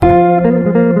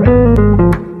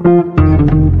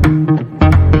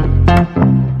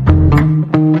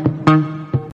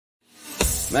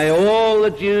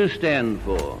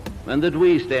and that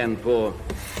we stand for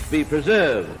be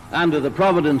preserved under the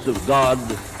providence of God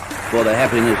for the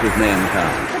happiness of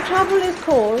mankind. The trouble is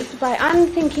caused by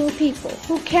unthinking people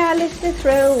who carelessly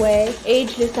throw away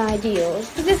ageless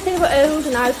ideals as if they were old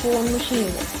and outworn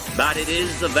machinery. But it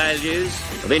is the values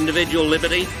of individual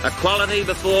liberty, equality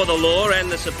before the law and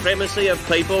the supremacy of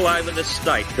people over the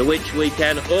state to which we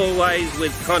can always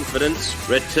with confidence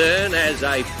return as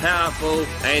a powerful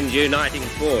and uniting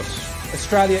force.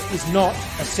 Australia is not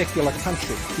a secular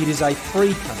country. It is a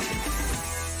free country.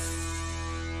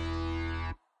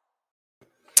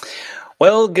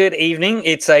 Well, good evening.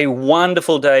 It's a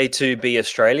wonderful day to be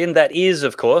Australian. That is,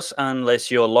 of course,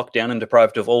 unless you're locked down and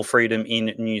deprived of all freedom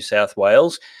in New South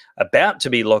Wales, about to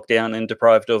be locked down and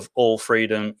deprived of all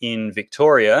freedom in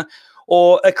Victoria,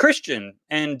 or a Christian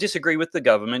and disagree with the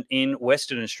government in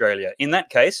Western Australia. In that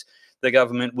case, the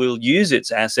government will use its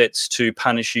assets to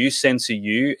punish you, censor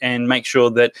you, and make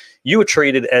sure that you are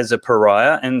treated as a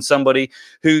pariah and somebody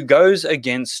who goes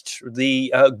against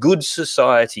the good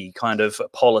society kind of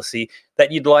policy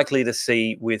that you'd likely to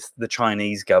see with the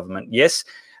Chinese government. Yes,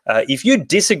 if you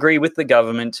disagree with the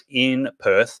government in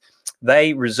Perth,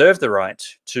 they reserve the right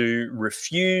to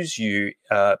refuse you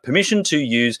permission to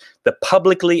use the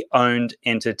publicly owned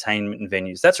entertainment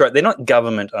venues. That's right. They're not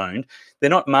government owned.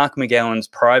 They're not Mark McGowan's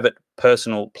private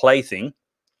personal plaything,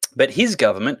 but his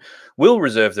government will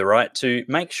reserve the right to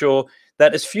make sure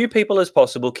that as few people as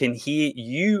possible can hear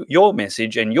your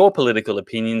message and your political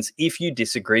opinions if you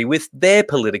disagree with their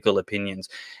political opinions.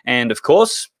 And of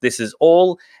course, this is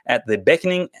all at the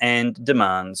beckoning and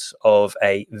demands of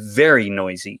a very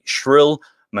noisy, shrill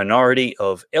minority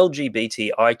of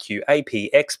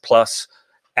LGBTIQAPX+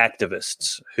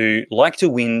 activists who like to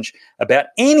whinge about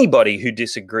anybody who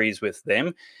disagrees with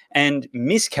them and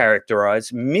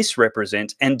mischaracterize,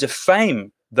 misrepresent, and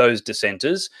defame those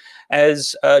dissenters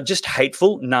as just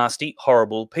hateful, nasty,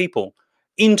 horrible people,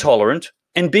 intolerant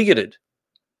and bigoted,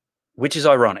 which is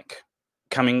ironic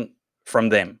coming from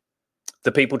them,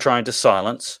 the people trying to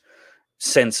silence,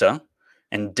 censor,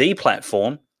 and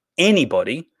deplatform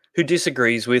anybody who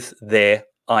disagrees with their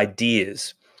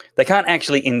ideas. They can't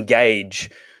actually engage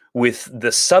with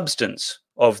the substance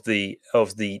of the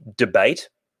debate.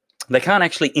 They can't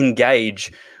actually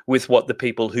engage with what the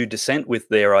people who dissent with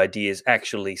their ideas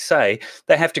actually say.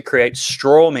 They have to create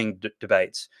strawman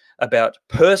debates about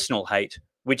personal hate,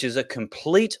 which is a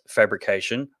complete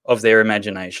fabrication of their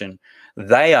imagination.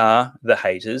 They are the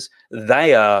haters,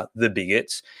 they are the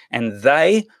bigots, and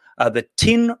they are the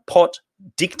tin pot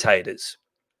dictators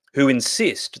who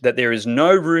insist that there is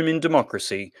no room in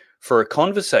democracy for a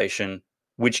conversation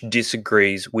which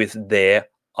disagrees with their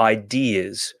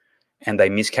ideas. And they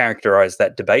mischaracterize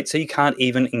that debate, so you can't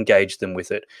even engage them with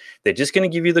it. They're just going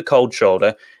to give you the cold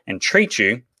shoulder and treat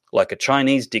you like a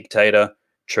Chinese dictator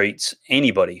treats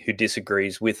anybody who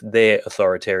disagrees with their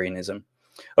authoritarianism.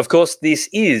 Of course, this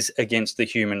is against the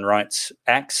human rights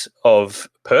acts of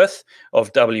Perth,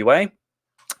 of WA,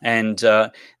 and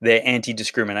their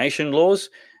anti-discrimination laws.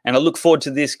 And I look forward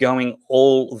to this going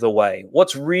all the way.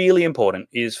 What's really important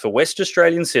is for West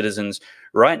Australian citizens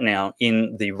right now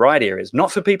in the right areas,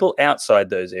 not for people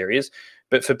outside those areas,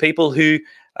 but for people who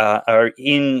are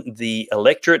in the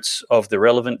electorates of the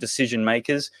relevant decision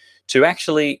makers, to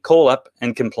actually call up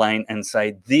and complain and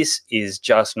say, this is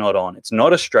just not on. It's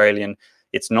not Australian.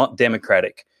 It's not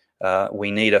democratic.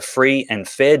 We need a free and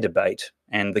fair debate,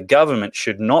 and the government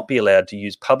should not be allowed to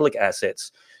use public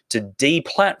assets to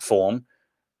deplatform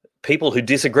people who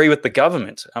disagree with the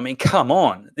government. I mean, come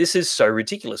on. This is so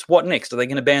ridiculous. What next? Are they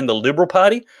going to ban the Liberal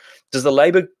Party? Does the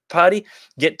Labor Party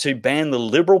get to ban the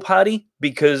Liberal Party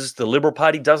because the Liberal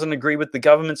Party doesn't agree with the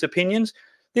government's opinions?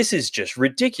 This is just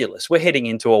ridiculous. We're heading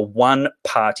into a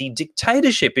one-party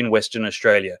dictatorship in Western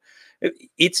Australia.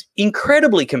 It's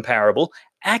incredibly comparable,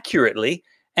 accurately,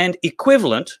 and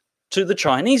equivalent to the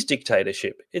Chinese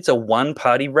dictatorship. It's a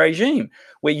one-party regime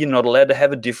where you're not allowed to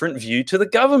have a different view to the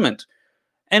government.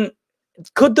 And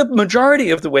could the majority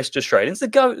of the West Australians,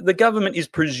 the government is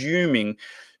presuming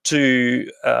to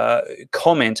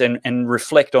comment and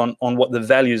reflect on what the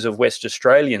values of West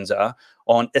Australians are,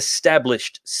 on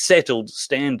established, settled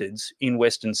standards in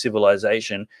Western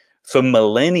civilization for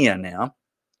millennia now.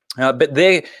 But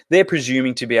they're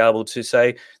presuming to be able to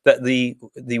say that the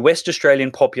West Australian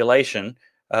population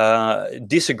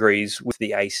disagrees with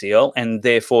the ACL, and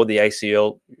therefore the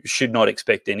ACL should not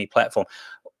expect any platform.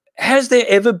 Has there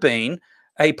ever been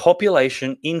a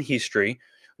population in history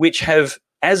which have,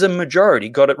 as a majority,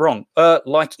 got it wrong?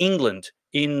 Like England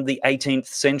in the 18th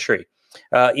century.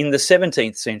 in the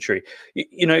 17th century.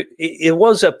 It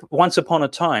was once upon a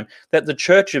time that the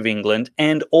Church of England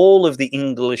and all of the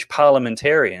English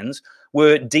parliamentarians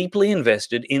were deeply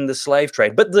invested in the slave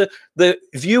trade. But the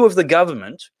view of the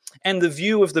government and the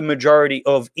view of the majority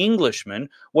of Englishmen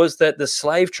was that the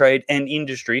slave trade and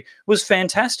industry was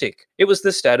fantastic. It was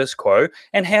the status quo.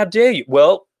 And how dare you?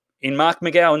 Well, in Mark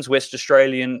McGowan's West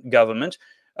Australian government,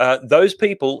 those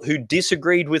people who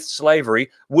disagreed with slavery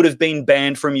would have been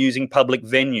banned from using public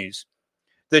venues.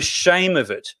 The shame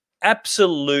of it,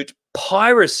 absolute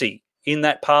piracy in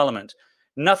that parliament,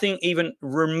 nothing even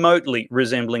remotely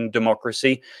resembling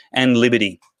democracy and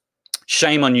liberty.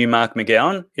 Shame on you, Mark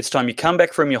McGowan. It's time you come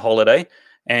back from your holiday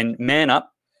and man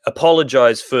up,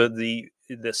 apologise for the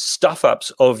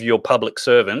stuff-ups of your public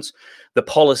servants, the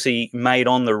policy made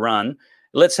on the run.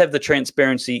 Let's have the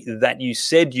transparency that you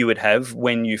said you would have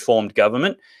when you formed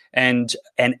government, and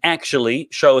actually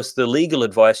show us the legal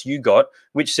advice you got,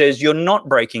 which says you're not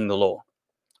breaking the law.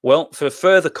 Well, for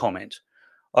further comment,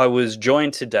 I was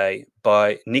joined today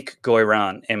by Nick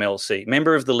Goiran MLC,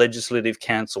 member of the Legislative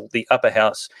Council, the upper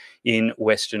house in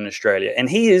Western Australia, and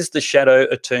he is the Shadow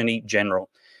Attorney General.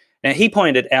 Now, he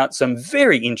pointed out some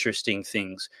very interesting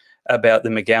things about the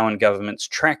McGowan government's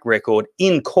track record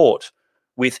in court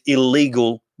with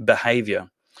illegal behaviour.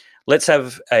 Let's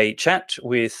have a chat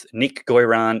with Nick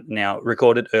Goiran now,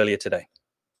 recorded earlier today.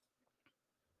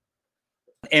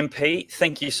 MP,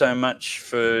 thank you so much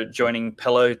for joining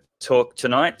Pellowe Talk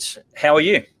tonight. How are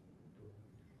you?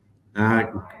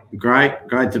 Great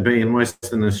to be in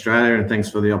Western Australia, and thanks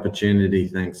for the opportunity.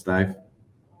 Thanks, Dave.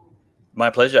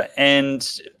 My pleasure. And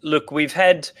look, we've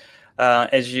had,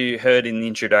 as you heard in the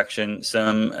introduction,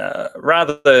 some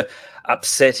rather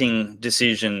upsetting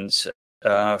decisions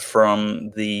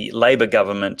from the Labor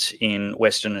government in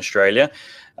Western Australia,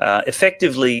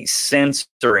 effectively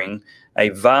censoring a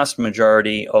vast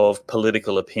majority of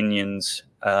political opinions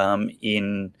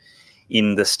in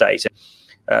the state.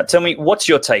 Tell me, what's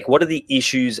your take? What are the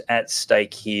issues at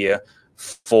stake here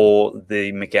for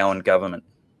the McGowan government?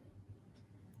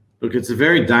 Look, it's a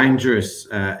very dangerous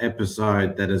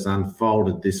episode that has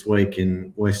unfolded this week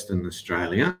in Western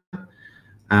Australia.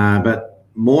 But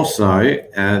more so,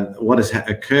 what has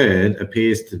occurred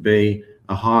appears to be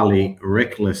a highly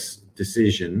reckless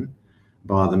decision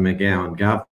by the McGowan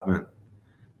government.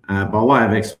 By way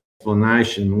of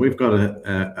explanation, we've got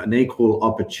an Equal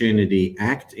Opportunity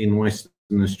Act in Western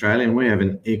Australia, and we have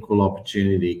an Equal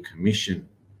Opportunity Commission.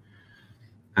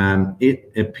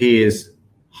 It appears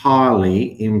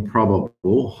highly improbable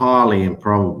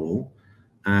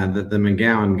that the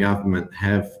McGowan government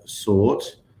have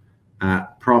sought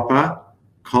proper,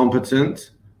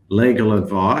 competent legal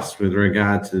advice with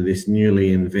regard to this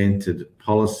newly invented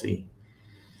policy.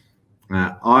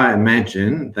 I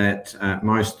imagine that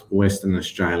most Western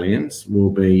Australians will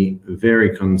be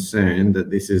very concerned that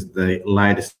this is the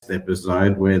latest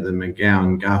episode where the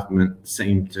McGowan government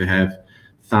seem to have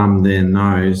thumbed their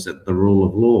nose at the rule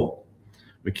of law.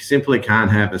 We simply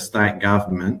can't have a state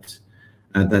government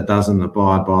that doesn't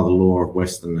abide by the law of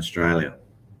Western Australia.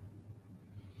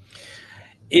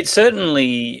 It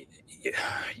certainly,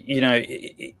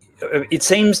 it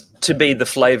seems to be the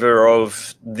flavour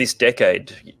of this decade,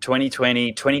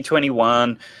 2020,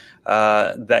 2021,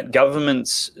 that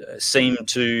governments seem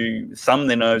to thumb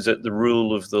their nose at the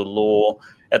rule of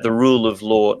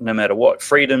law no matter what.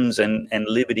 Freedoms and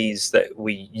liberties that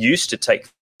we used to take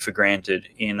for granted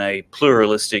in a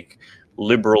pluralistic,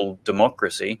 liberal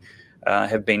democracy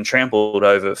have been trampled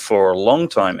over for a long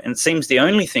time. And it seems the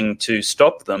only thing to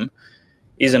stop them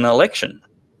is an election.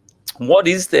 What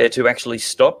is there to actually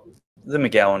stop the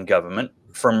McGowan government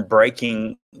from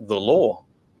breaking the law?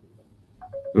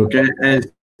 Look,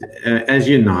 as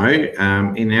you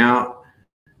know, in our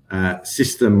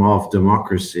system of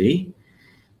democracy,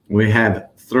 we have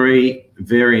three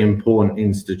very important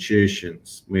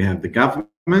institutions. We have the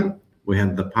government, we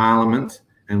have the parliament,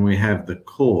 and we have the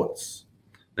courts,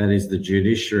 that is the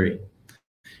judiciary.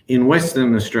 In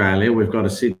Western Australia, we've got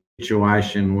a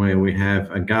situation where we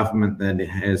have a government that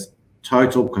has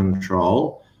total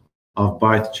control of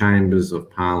both chambers of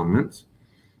parliament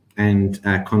and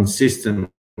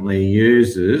consistently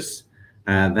uses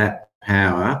that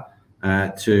power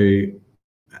to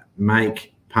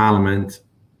make parliament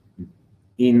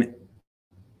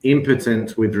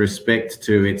impotent with respect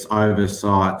to its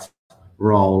oversight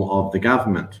role of the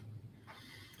government.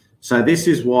 So this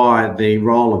is why the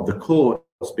role of the courts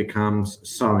becomes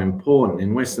so important.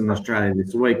 In Western Australia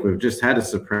this week, we've just had a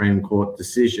Supreme Court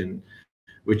decision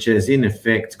which has in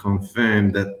effect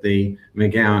confirmed that the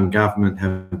McGowan government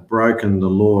have broken the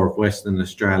law of Western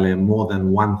Australia more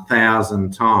than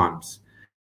 1,000 times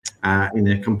in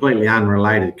a completely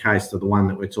unrelated case to the one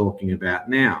that we're talking about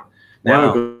now.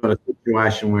 Now we've got a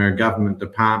situation where a government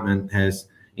department has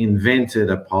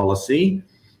invented a policy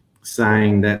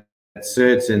saying that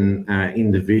certain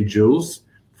individuals,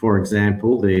 for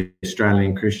example, the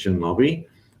Australian Christian Lobby,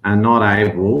 are not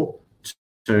able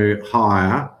to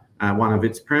hire one of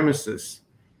its premises.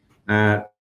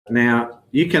 Now,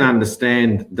 you can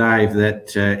understand, Dave,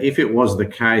 that if it was the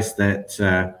case that,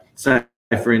 say,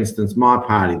 for instance, my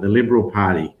party, the Liberal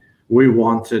Party, we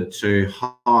wanted to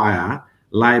hire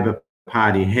Labor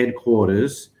Party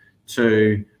headquarters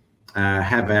to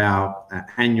have our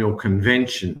annual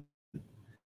convention,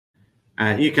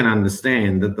 you can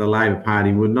understand that the Labor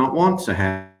Party would not want to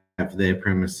have their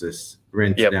premises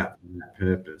rented out for that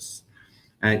purpose.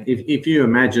 If you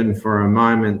imagine for a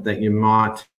moment that you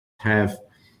might have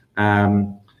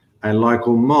a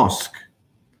local mosque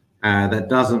that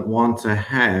doesn't want to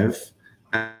have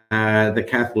the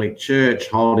Catholic Church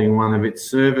holding one of its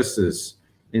services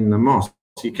in the mosque,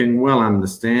 you can well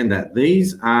understand that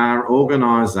these are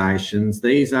organisations,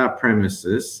 these are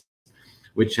premises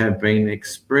which have been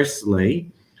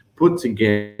expressly put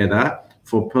together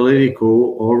for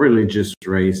political or religious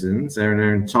reasons and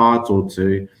are entitled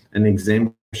to an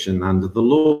exemption under the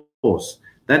laws.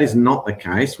 That is not the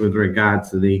case with regard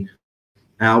to the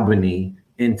Albany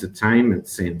Entertainment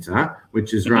Centre,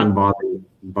 which is run by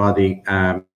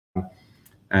the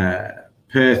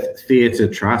Perth Theatre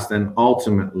Trust and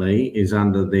ultimately is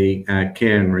under the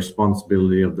care and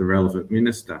responsibility of the relevant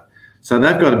minister. So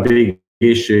they've got a big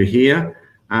issue here.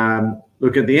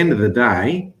 Look, at the end of the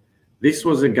day, this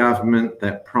was a government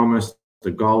that promised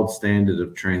the gold standard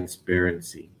of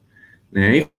transparency.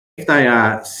 Now, if they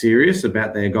are serious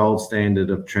about their gold standard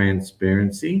of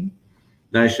transparency,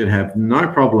 they should have no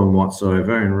problem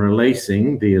whatsoever in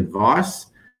releasing the advice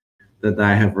that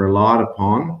they have relied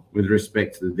upon with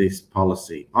respect to this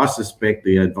policy. I suspect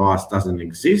the advice doesn't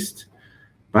exist,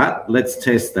 but let's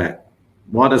test that.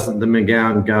 Why doesn't the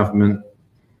McGowan government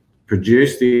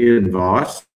produce the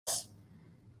advice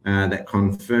that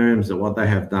confirms that what they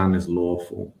have done is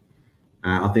lawful?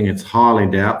 I think it's highly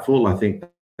doubtful. I think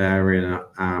they're in a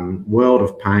world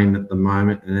of pain at the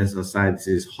moment. And as I say, this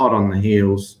is hot on the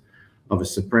heels of a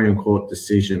Supreme Court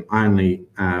decision only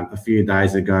a few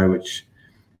days ago, which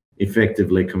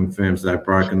effectively confirms they've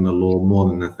broken the law more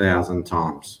than 1,000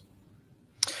 times.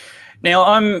 Now,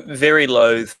 I'm very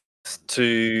loath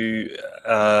to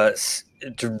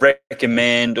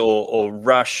recommend or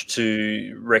rush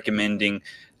to recommending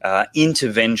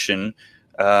intervention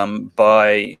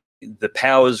by the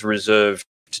powers reserved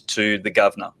to the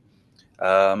governor.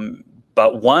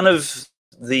 But one of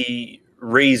the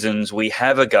reasons we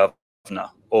have a governor,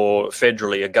 or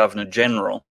federally a governor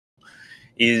general,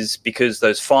 is because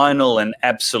those final and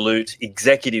absolute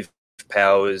executive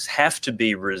powers have to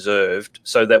be reserved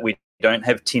so that we don't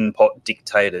have tin pot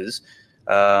dictators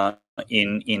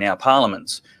in our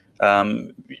parliaments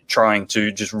trying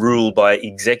to just rule by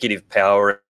executive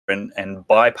power and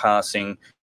bypassing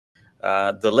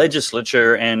the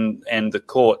legislature and the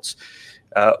courts.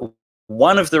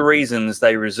 One of the reasons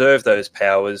they reserve those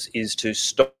powers is to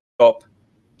stop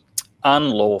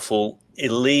unlawful,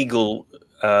 illegal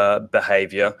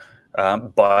behaviour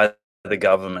by the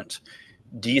government.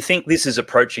 Do you think this is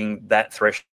approaching that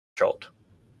threshold?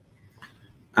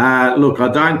 Look, I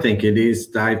don't think it is,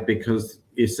 Dave, because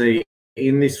you see,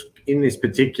 in this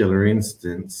particular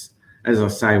instance, as I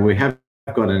say, we have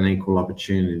got an Equal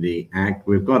Opportunity Act,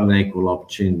 we've got an Equal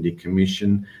Opportunity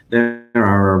Commission. There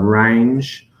are a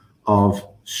range of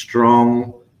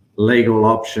strong legal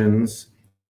options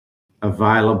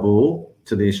available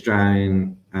to the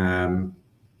Australian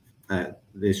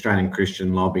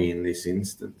Christian Lobby in this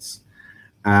instance.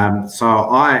 So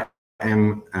I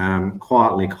am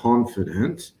quietly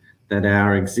confident that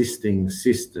our existing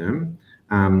system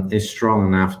is strong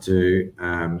enough to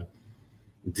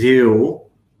deal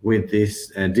with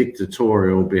this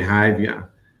dictatorial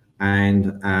behaviour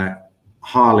and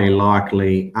highly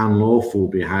likely unlawful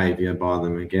behaviour by the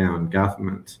McGowan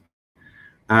government.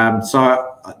 So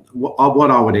what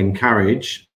I would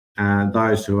encourage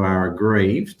those who are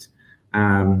aggrieved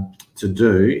to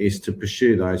do is to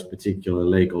pursue those particular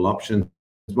legal options.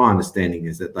 My understanding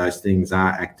is that those things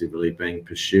are actively being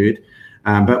pursued.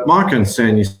 But my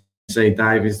concern, you see,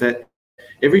 Dave, is that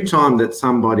every time that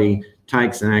somebody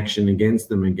takes an action against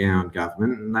the McGowan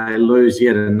government and they lose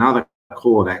yet another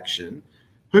court action,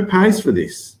 who pays for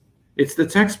this? It's the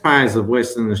taxpayers of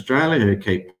Western Australia who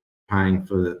keep paying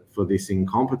for this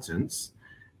incompetence.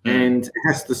 and it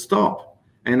has to stop.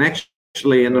 And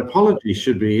actually, an apology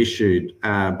should be issued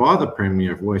by the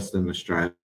Premier of Western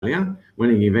Australia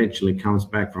when he eventually comes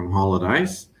back from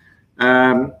holidays.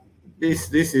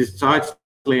 This is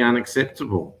totally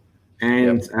unacceptable,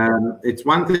 and it's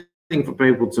one thing for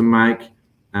people to make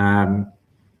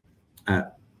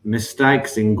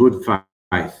mistakes in good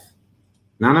faith.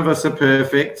 None of us are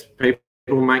perfect.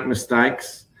 People make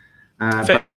mistakes,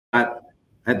 but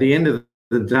at the end of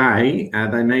the day,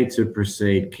 they need to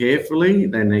proceed carefully.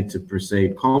 They need to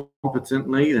proceed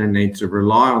competently. They need to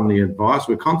rely on the advice.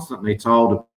 We're constantly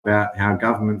told about how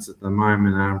governments at the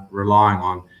moment are relying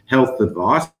on health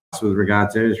advice with regard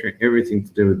to everything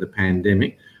to do with the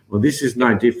pandemic. Well, this is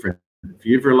no different. If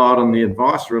you've relied on the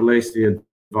advice, release the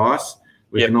advice.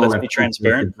 We can all let's have be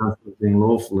transparent. something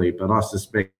lawfully, but I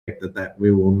suspect that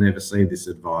we will never see this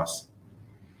advice.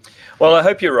 Well, I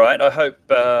hope you're right. I hope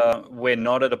we're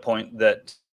not at a point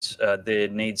that there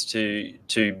needs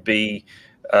to be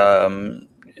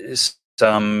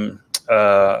some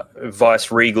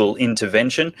vice-regal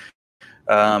intervention.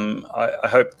 I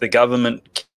hope the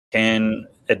government can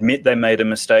admit they made a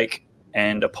mistake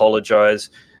and apologise,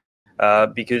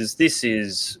 because this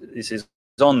is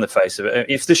on the face of it.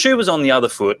 If the shoe was on the other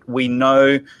foot, we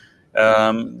know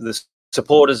the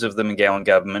supporters of the McGowan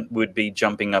government would be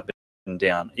jumping up and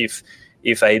down. If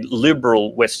a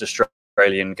liberal West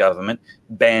Australian government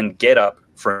banned GetUp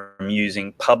from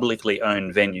using publicly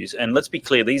owned venues, and let's be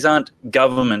clear, these aren't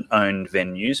government-owned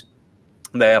venues,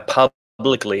 they are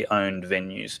publicly owned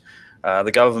venues.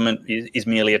 The government is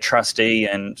merely a trustee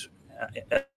and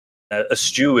a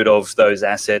steward of those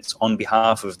assets on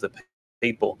behalf of the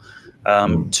people.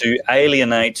 To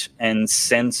alienate and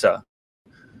censor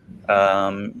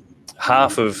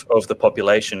half of the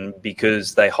population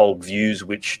because they hold views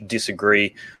which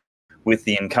disagree with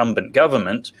the incumbent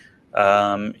government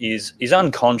is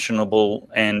unconscionable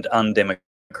and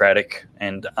undemocratic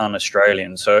and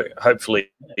un-Australian. So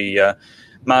hopefully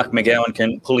Mark McGowan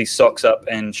can pull his socks up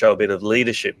and show a bit of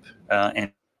leadership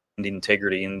and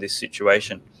integrity in this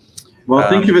situation. Well,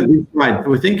 think of it this way.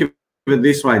 We think of it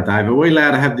this way, Dave. Are we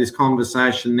allowed to have this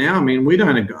conversation now? I mean,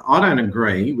 I don't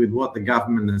agree with what the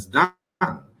government has done,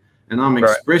 and I'm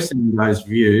expressing those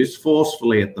views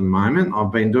forcefully at the moment.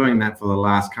 I've been doing that for the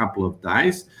last couple of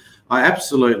days. I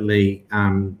absolutely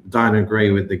don't agree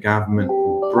with the government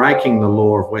breaking the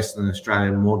law of Western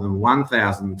Australia more than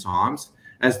 1,000 times,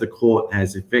 as the court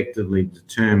has effectively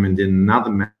determined in another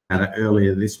matter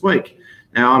earlier this week.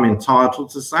 Now, I'm entitled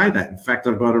to say that. In fact,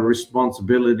 I've got a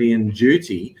responsibility and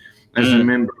duty as a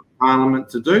member of Parliament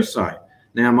to do so.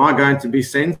 Now, am I going to be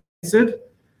censored?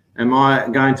 Am I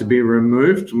going to be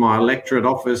removed from my electorate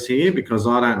office here because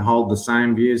I don't hold the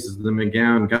same views as the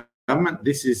McGowan government?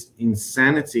 This is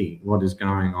insanity, what is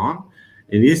going on.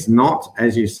 It is not,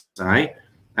 as you say,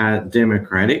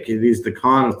 democratic. It is the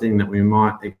kind of thing that we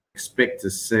might expect to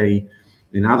see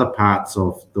in other parts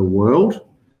of the world.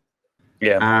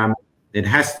 It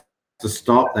has to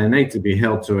stop. They need to be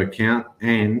held to account,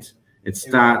 and it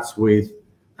starts with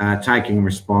taking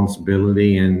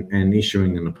responsibility and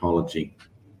issuing an apology.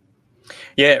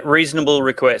 Yeah, reasonable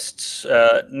requests.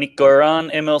 Nick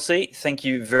Goiran MLC, thank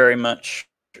you very much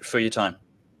for your time.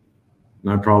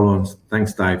 No problems.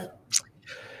 Thanks, Dave.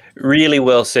 Really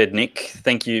well said, Nick.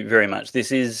 Thank you very much.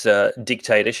 This is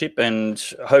dictatorship, and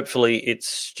hopefully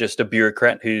it's just a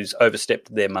bureaucrat who's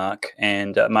overstepped their mark,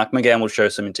 and Mark McGowan will show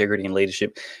some integrity and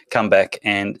leadership, come back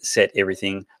and set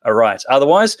everything aright.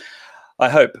 Otherwise, I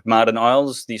hope Martin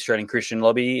Isles, the Australian Christian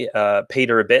Lobby,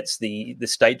 Peter Abetz, the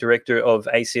State Director of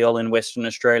ACL in Western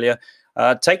Australia,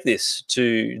 take this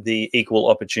to the Equal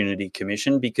Opportunity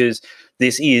Commission, because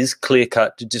this is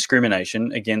clear-cut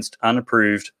discrimination against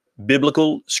unapproved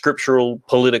biblical, scriptural,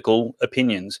 political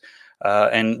opinions.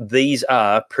 And these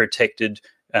are protected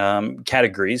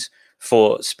categories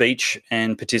for speech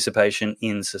and participation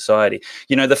in society.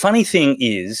 You know, the funny thing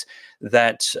is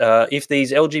that if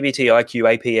these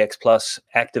LGBTIQ APX plus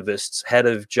activists had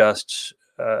have just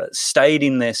stayed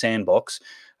in their sandbox,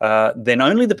 then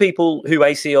only the people who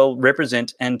ACL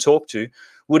represent and talk to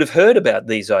would have heard about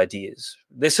these ideas.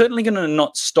 They're certainly going to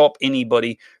not stop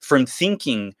anybody from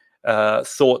thinking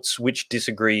thoughts which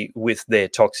disagree with their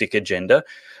toxic agenda.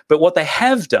 But what they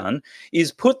have done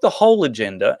is put the whole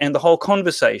agenda and the whole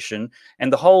conversation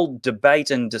and the whole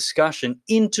debate and discussion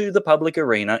into the public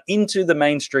arena, into the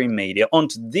mainstream media,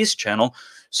 onto this channel,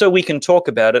 so we can talk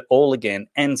about it all again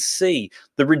and see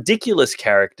the ridiculous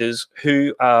characters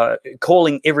who are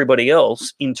calling everybody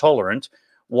else intolerant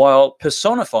while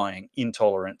personifying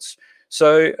intolerance.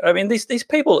 So, I mean, these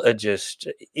people are just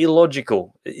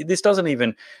illogical. This doesn't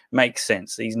even make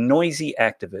sense. These noisy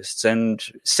activists, and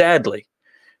sadly,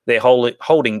 they're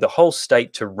holding the whole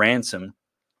state to ransom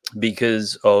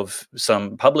because of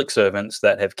some public servants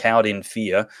that have cowed in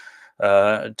fear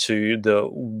to the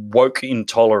woke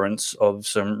intolerance of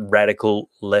some radical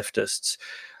leftists.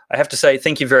 I have to say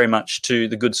thank you very much to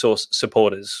the Good Source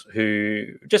supporters who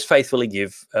just faithfully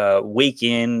give week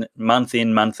in, month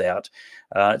out.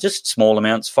 Just small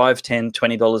amounts, $5, $10,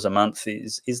 $20 a month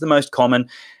is the most common.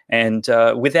 And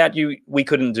without you, we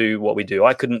couldn't do what we do.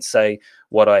 I couldn't say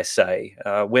what I say.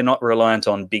 We're not reliant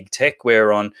on big tech.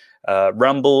 We're on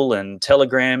Rumble and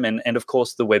Telegram. And of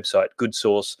course, the website,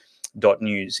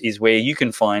 goodsource.news, is where you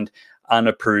can find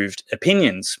unapproved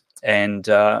opinions. And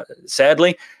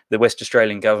sadly, the West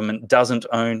Australian government doesn't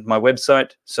own my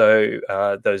website, so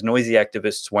those noisy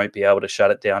activists won't be able to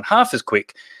shut it down half as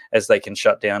quick as they can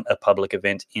shut down a public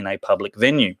event in a public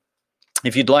venue.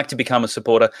 If you'd like to become a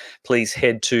supporter, please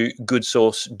head to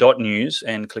goodsource.news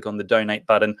and click on the donate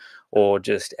button, or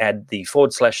just add the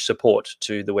 /support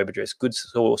to the web address,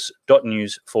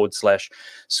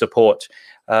 goodsource.news/support.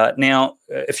 Now,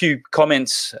 a few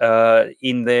comments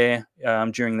in there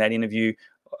during that interview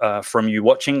from you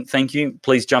watching. Thank you.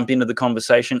 Please jump into the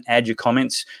conversation, add your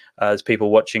comments. There's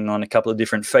people watching on a couple of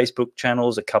different Facebook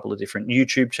channels, a couple of different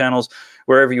YouTube channels,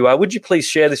 wherever you are. Would you please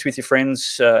share this with your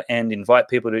friends and invite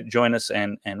people to join us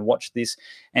and watch this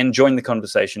and join the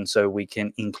conversation so we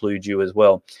can include you as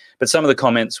well. But some of the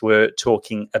comments were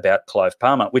talking about Clive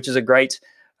Palmer, which is a great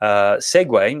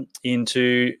segue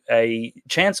into a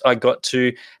chance I got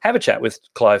to have a chat with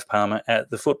Clive Palmer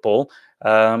at the football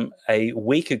a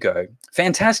week ago.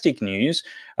 Fantastic news.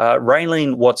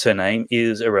 Raylene, what's her name,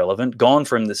 is irrelevant, gone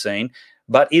from the scene,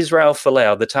 but Israel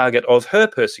Folau, the target of her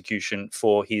persecution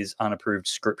for his unapproved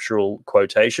scriptural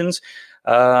quotations,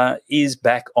 is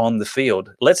back on the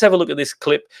field. Let's have a look at this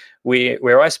clip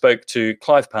where I spoke to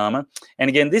Clive Palmer. And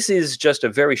again, this is just a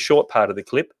very short part of the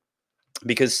clip,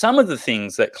 because some of the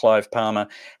things that Clive Palmer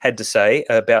had to say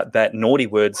about that naughty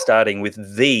word starting with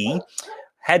 "the"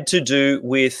 had to do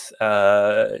with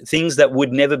things that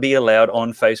would never be allowed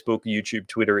on Facebook, YouTube,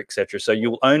 Twitter, etc. So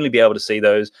you'll only be able to see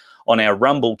those on our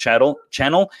Rumble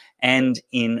channel and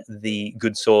in the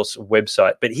Good Source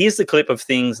website. But here's the clip of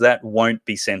things that won't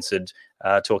be censored,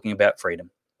 talking about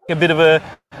freedom. A bit of a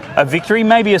victory,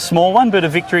 maybe a small one, but a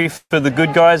victory for the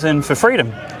good guys and for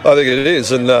freedom. I think it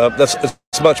is, and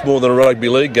it's much more than a rugby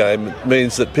league game. It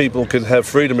means that people can have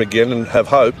freedom again and have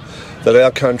hope that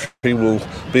our country will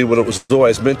be what it was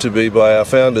always meant to be by our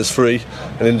founders, free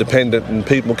and independent, and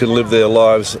people can live their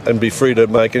lives and be free to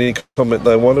make any comment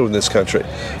they want to in this country.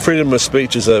 Freedom of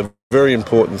speech is a very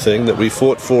important thing that we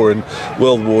fought for in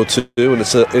World War II, and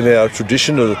it's in our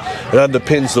tradition. It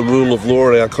underpins the rule of law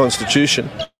in our constitution.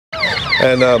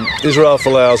 And Israel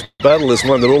Folau's battle is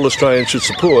one that all Australians should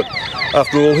support.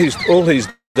 After all he's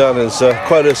done is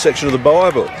quote a section of the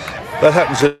Bible. That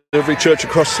happens at every church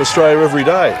across Australia every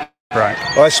day. Right.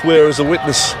 I swear as a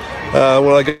witness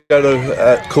when I go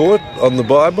to court on the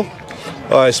Bible.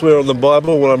 I swear on the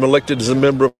Bible when I'm elected as a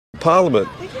member of Parliament.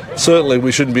 Certainly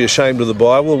we shouldn't be ashamed of the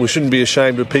Bible. We shouldn't be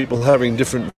ashamed of people having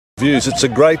different views. It's a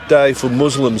great day for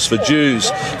Muslims, for Jews,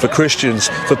 for Christians,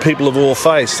 for people of all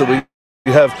faiths, that we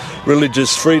have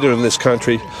religious freedom in this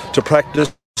country to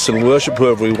practice and worship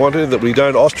whoever we want to, that we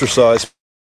don't ostracise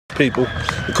people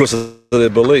because of their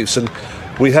beliefs. And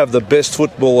we have the best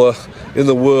footballer in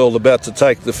the world about to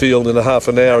take the field in a half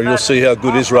an hour. You'll see how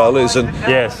good Israel is. And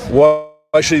yes, why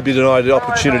should he be denied the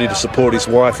opportunity to support his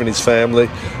wife and his family,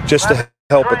 just to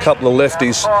help a couple of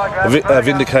lefties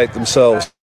vindicate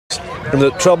themselves? And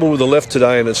the trouble with the left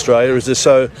today in Australia is they're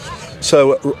so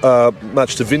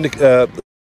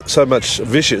much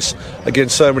vicious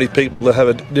against so many people that have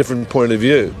a different point of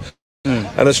view.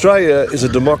 And Australia is a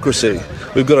democracy.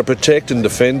 We've got to protect and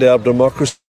defend our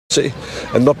democracy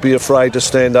and not be afraid to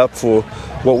stand up for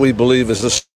what we believe as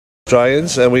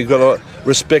Australians, and we've got to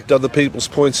respect other people's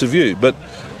points of view. But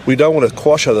we don't want to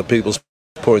quash other people's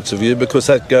points of view, because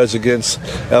that goes against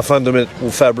our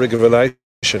fundamental fabric of a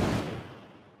nation.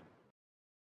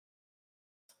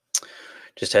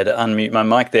 Just had to unmute my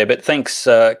mic there. But thanks,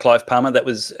 Clive Palmer. That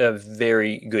was a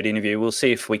very good interview. We'll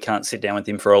see if we can't sit down with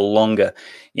him for a longer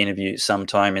interview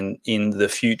sometime in the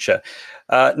future.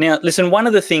 Now, listen, one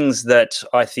of the things that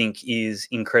I think is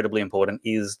incredibly important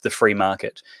is the free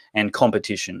market and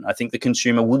competition. I think the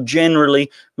consumer will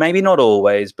generally, maybe not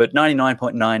always, but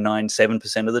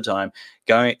 99.997% of the time,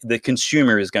 the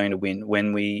consumer is going to win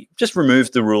when we just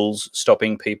remove the rules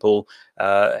stopping people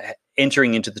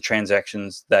entering into the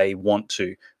transactions they want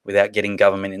to without getting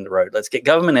government in the road. Let's get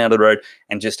government out of the road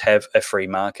and just have a free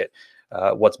market.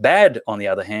 What's bad, on the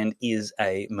other hand, is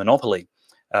a monopoly.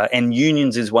 And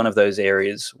unions is one of those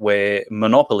areas where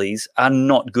monopolies are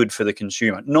not good for the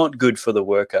consumer, not good for the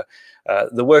worker.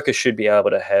 The worker should be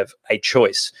able to have a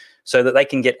choice so that they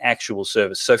can get actual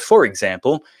service. So, for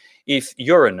example, if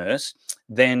you're a nurse,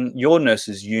 then your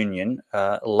nurses union,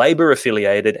 labour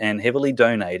affiliated and heavily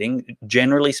donating,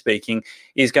 generally speaking,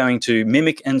 is going to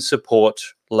mimic and support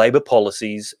labour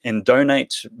policies and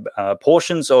donate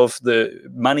portions of the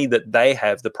money that they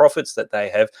have, the profits that they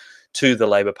have, to the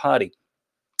Labour Party.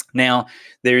 Now,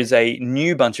 there is a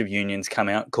new bunch of unions come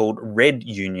out called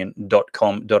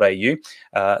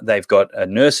redunion.com.au. They've got a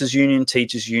nurses union,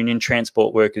 teachers union,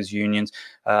 transport workers unions.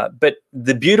 But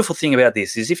the beautiful thing about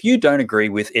this is if you don't agree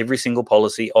with every single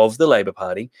policy of the Labor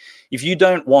Party, if you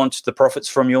don't want the profits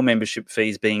from your membership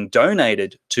fees being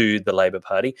donated to the Labor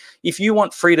Party, if you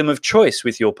want freedom of choice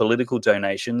with your political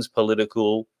donations,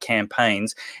 political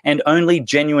campaigns, and only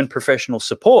genuine professional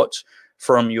support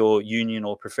from your union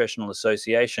or professional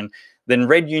association, then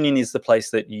Red Union is the place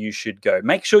that you should go.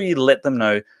 Make sure you let them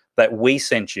know that we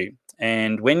sent you.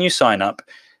 And when you sign up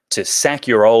to sack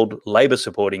your old Labor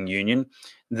supporting union,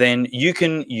 then you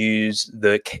can use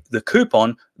the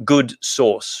coupon Good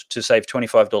Source to save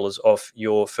 $25 off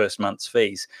your first month's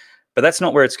fees. But that's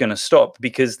not where it's going to stop,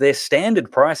 because their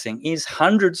standard pricing is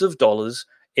hundreds of dollars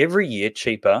every year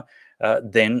cheaper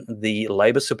than the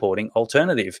Labor supporting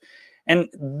alternative. And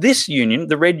this union,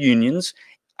 the Red Unions,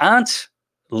 aren't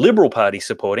Liberal Party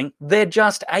supporting. They're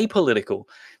just apolitical.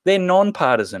 They're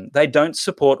non-partisan. They don't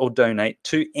support or donate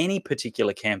to any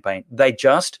particular campaign. They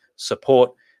just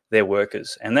support their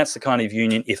workers. And that's the kind of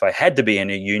union, if I had to be in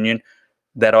a union,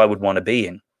 that I would want to be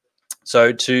in.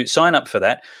 So to sign up for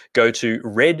that, go to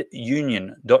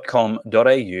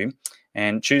redunion.com.au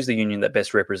and choose the union that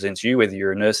best represents you, whether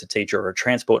you're a nurse, a teacher, or a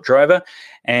transport driver,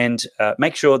 and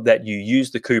make sure that you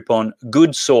use the coupon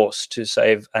Good Source to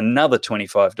save another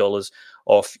 $25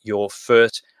 off your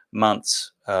first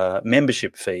month's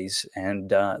membership fees.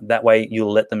 And that way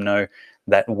you'll let them know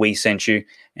that we sent you,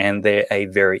 and they're a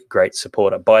very great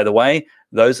supporter. By the way,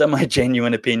 those are my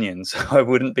genuine opinions. I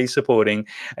wouldn't be supporting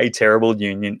a terrible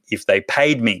union if they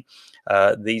paid me.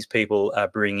 These people are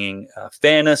bringing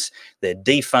fairness, they're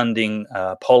defunding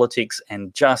politics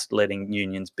and just letting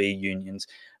unions be unions,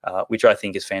 which I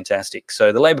think is fantastic.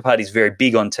 So the Labor Party is very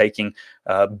big on taking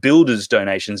builders'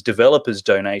 donations, developers'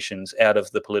 donations out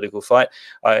of the political fight.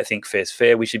 I think fair's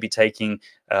fair. We should be taking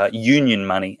union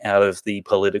money out of the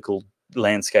political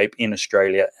landscape in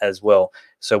Australia as well,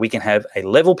 so we can have a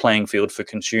level playing field for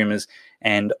consumers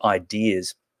and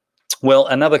ideas. Well,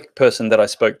 another person that I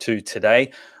spoke to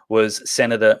today was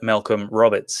Senator Malcolm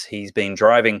Roberts. He's been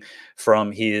driving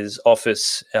from his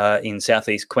office in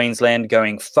southeast Queensland,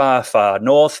 going far, far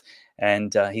north,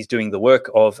 and he's doing the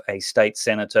work of a state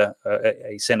senator,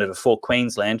 a senator for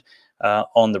Queensland,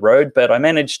 on the road. But I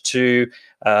managed to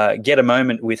get a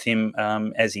moment with him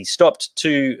as he stopped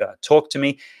to talk to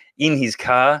me in his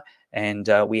car, and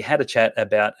we had a chat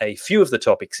about a few of the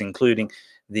topics, including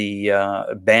the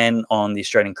ban on the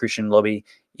Australian Christian lobby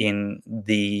in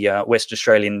the West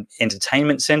Australian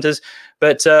entertainment centres.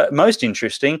 But most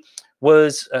interesting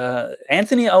was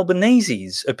Anthony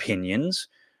Albanese's opinions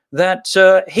that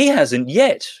he hasn't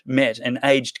yet met an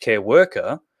aged care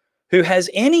worker who has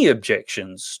any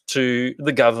objections to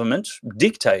the government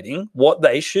dictating what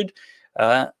they should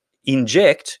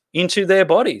inject into their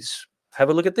bodies. Have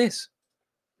a look at this.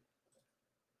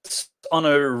 On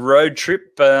a road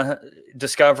trip,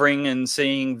 discovering and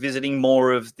visiting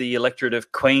more of the electorate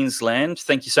of Queensland.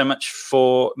 Thank you so much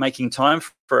for making time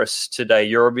for us today.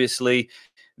 You're obviously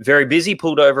very busy,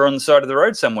 pulled over on the side of the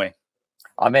road somewhere.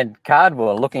 I'm in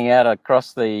Cardwell, looking out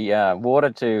across the water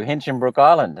to Hinchinbrook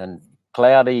Island, and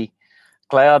clouds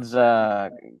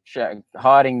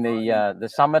hiding the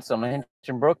summits on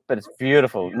Hinchinbrook, but it's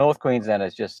beautiful. North Queensland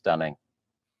is just stunning.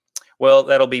 Well,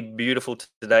 that'll be beautiful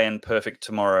today and perfect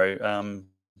tomorrow.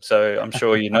 So I'm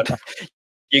sure you're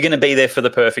going to be there for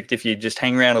the perfect if you just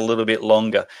hang around a little bit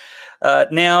longer.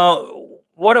 Now,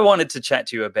 what I wanted to chat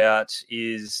to you about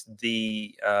is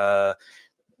the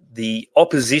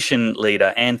opposition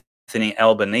leader, Anthony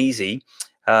Albanese.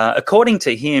 According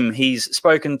to him, he's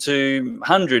spoken to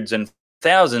hundreds and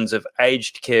thousands of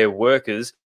aged care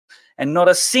workers, and not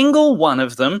a single one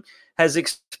of them has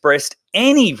expressed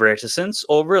any reticence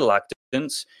or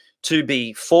reluctance to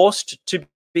be forced to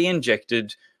be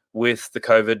injected with the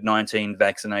COVID-19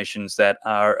 vaccinations that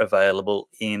are available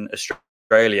in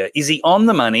Australia. Is he on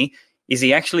the money? Is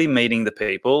he actually meeting the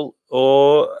people?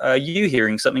 Or are you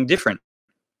hearing something different?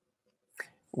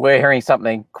 We're hearing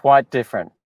something quite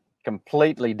different,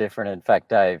 completely different. In fact,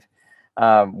 Dave,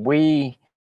 when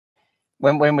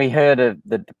we heard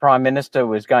that the Prime Minister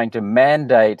was going to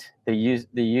mandate the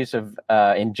use of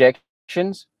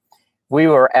injections, we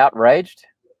were outraged.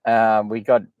 We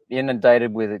got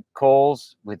inundated with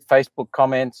calls, with Facebook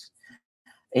comments,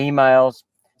 emails.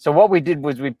 So what we did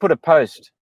was we put a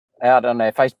post out on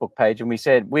our Facebook page, and we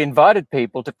said we invited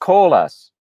people to call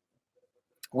us.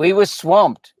 We were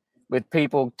swamped with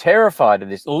people terrified of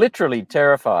this, literally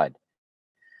terrified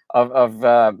of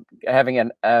having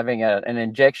an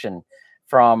injection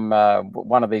from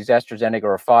one of these AstraZeneca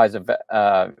or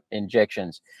Pfizer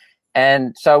injections.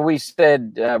 And so we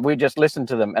said we just listened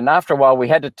to them. And after a while, we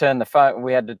had to turn the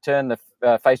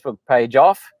Facebook page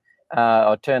off,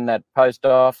 or turn that post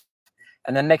off.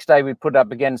 And the next day we put it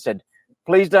up again and said,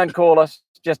 please don't call us,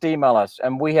 just email us.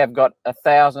 And we have got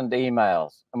 1,000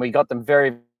 emails, and we got them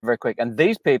very, very quick. And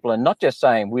these people are not just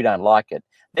saying we don't like it.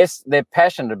 They're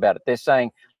passionate about it. They're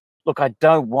saying, look, I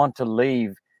don't want to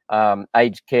leave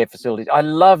aged care facilities. I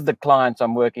love the clients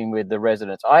I'm working with, the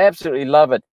residents. I absolutely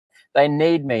love it. They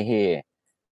need me here.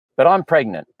 But I'm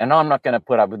pregnant and I'm not going to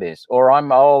put up with this. Or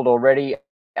I'm old already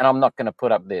and I'm not going to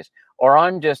put up with this. Or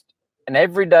I'm just an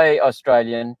everyday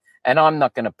Australian and I'm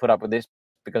not going to put up with this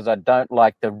because I don't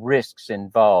like the risks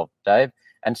involved, Dave.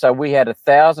 And so we had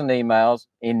 1,000 emails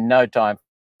in no time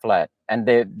flat. And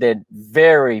they're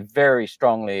very, very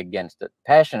strongly against it,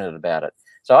 passionate about it.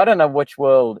 So I don't know which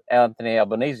world Anthony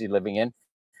Albanese is living in,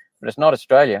 but it's not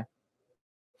Australia.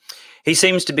 He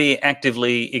seems to be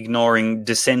actively ignoring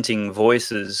dissenting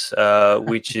voices,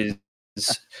 which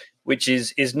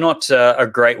is not a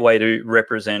great way to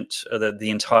represent the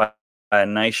entire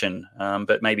nation,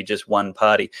 but maybe just one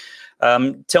party.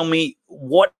 Tell me,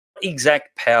 what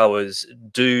exact powers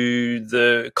do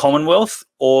the Commonwealth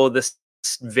or the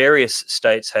various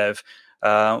states have?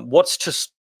 What's to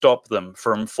stop them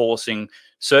from forcing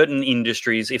certain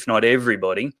industries, if not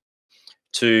everybody,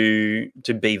 to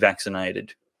be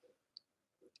vaccinated?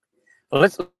 Well,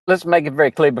 let's make it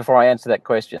very clear before I answer that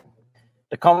question.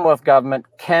 The Commonwealth government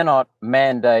cannot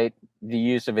mandate the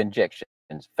use of injections,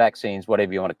 vaccines,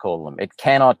 whatever you want to call them. It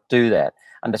cannot do that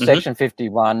under Section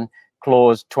 51,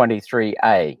 Clause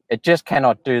 23A. It just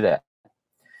cannot do that.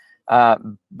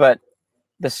 But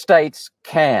the states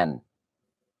can.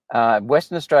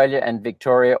 Western Australia and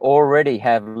Victoria already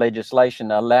have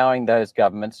legislation allowing those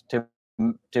governments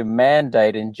to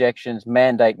mandate injections,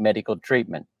 mandate medical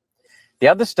treatment. The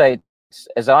other states,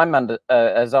 as I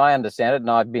understand it, and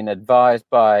I've been advised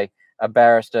by a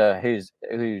barrister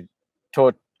who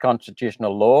taught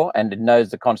constitutional law and knows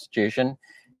the Constitution,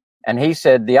 and he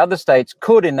said the other states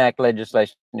could enact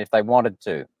legislation if they wanted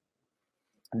to.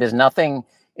 There's nothing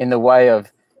in the way of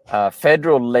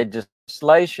federal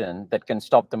legislation that can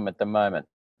stop them at the moment.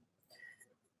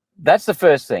 That's the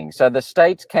first thing. So the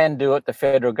states can do it, the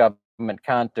federal government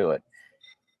can't do it.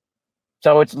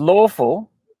 So it's lawful,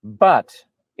 but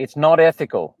it's not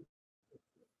ethical.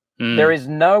 There is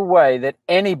no way that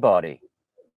anybody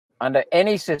under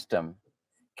any system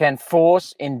can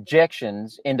force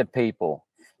injections into people.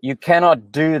 You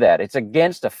cannot do that. It's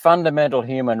against a fundamental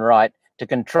human right to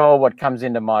control what comes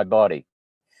into my body.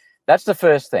 That's the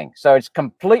first thing. So it's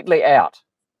completely out.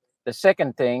 The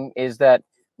second thing is that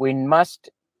we must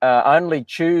only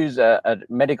choose a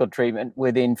medical treatment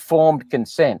with informed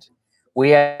consent.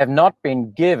 We have not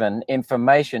been given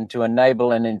information to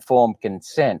enable an informed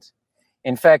consent.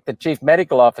 In fact, the Chief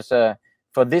Medical Officer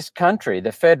for this country,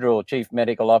 the federal Chief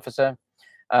Medical Officer,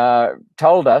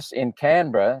 told us in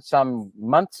Canberra some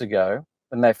months ago,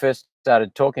 when they first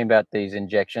started talking about these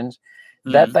injections,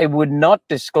 that they would not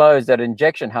disclose that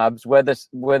injection hubs,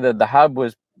 whether the hub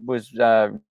was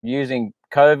using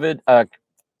COVID,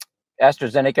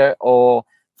 AstraZeneca or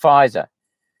Pfizer.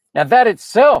 Now that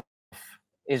itself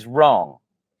is wrong.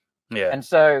 Yeah. And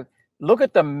so look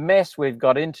at the mess we've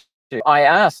got into. I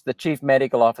asked the Chief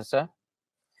Medical Officer,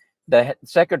 the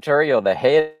Secretary or the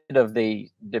head of the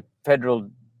Federal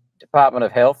Department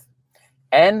of Health,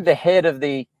 and the head of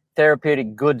the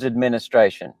Therapeutic Goods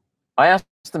Administration. I asked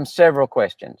them several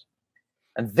questions,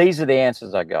 and these are the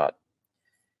answers I got.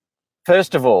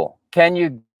 First of all, can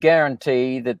you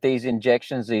guarantee that these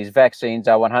injections, these vaccines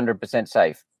are 100%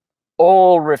 safe?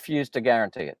 All refused to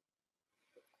guarantee it.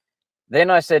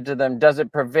 Then I said to them, does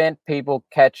it prevent people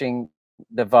catching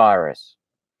the virus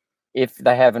if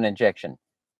they have an injection?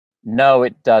 No,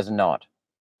 it does not.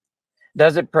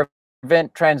 Does it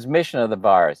prevent transmission of the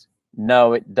virus?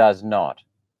 No, it does not.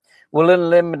 Will it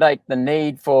eliminate the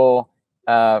need for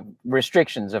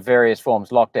restrictions of various forms,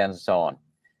 lockdowns and so on?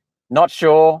 Not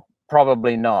sure,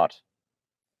 probably not.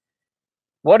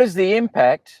 What is the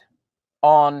impact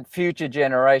on future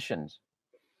generations?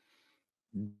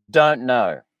 Don't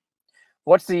know.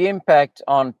 What's the impact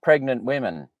on pregnant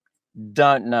women?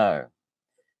 Don't know.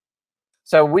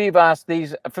 So we've asked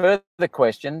these further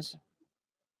questions.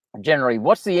 Generally,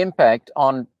 what's the impact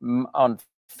on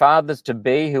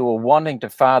fathers-to-be who are wanting to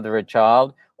father a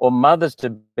child, or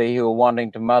mothers-to-be who are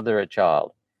wanting to mother a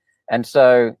child? And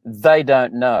so they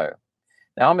don't know.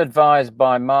 Now, I'm advised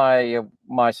by my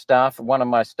staff, one of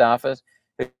my staffers,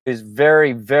 who is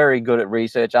very, very good at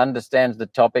research, understands the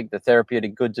topic, the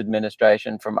Therapeutic Goods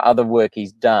Administration, from other work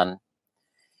he's done.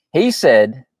 He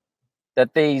said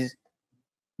that these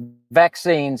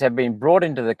vaccines have been brought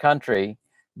into the country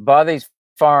by these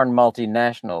foreign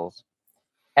multinationals,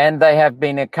 and they have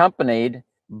been accompanied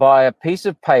by a piece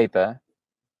of paper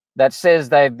that says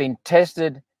they've been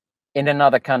tested in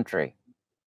another country.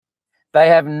 They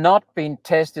have not been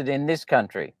tested in this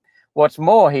country. What's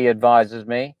more, he advises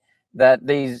me that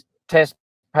these test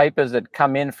papers that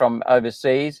come in from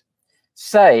overseas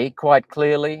say quite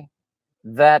clearly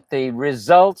that the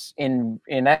results in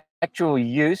actual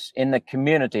use in the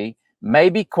community may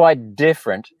be quite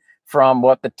different from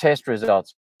what the test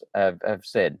results have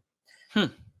said.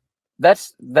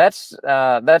 That's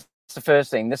the first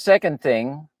thing. The second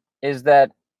thing is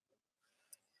that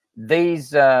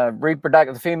these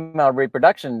the female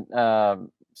reproduction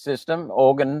system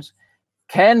organs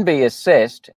can be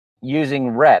assessed using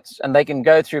rats, and they can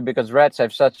go through, because rats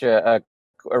have such a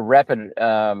rapid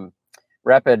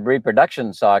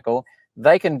reproduction cycle,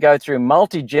 they can go through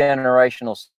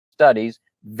multi-generational studies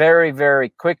very, very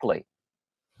quickly.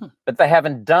 But they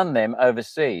haven't done them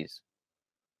overseas.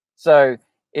 So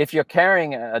if you're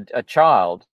carrying a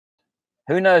child,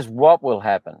 who knows what will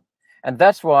happen? And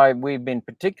that's why we've been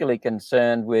particularly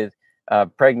concerned with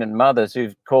pregnant mothers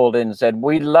who've called in and said,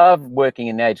 we love working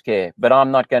in aged care, but I'm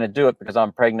not going to do it because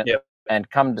I'm pregnant. Yep. And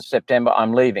come to September,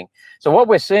 I'm leaving. So what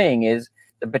we're seeing is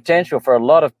the potential for a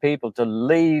lot of people to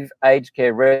leave aged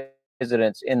care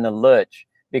residents in the lurch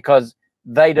because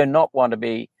they do not want to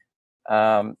be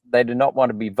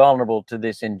vulnerable to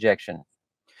this injection.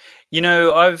 You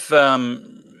know, I've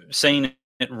seen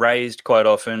it raised quite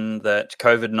often that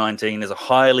COVID-19 is a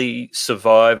highly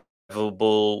survivable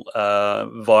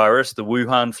virus. The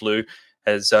Wuhan flu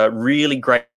has really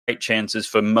great chances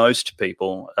for most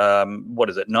people.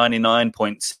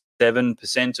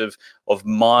 99.7% of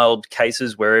mild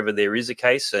cases wherever there is a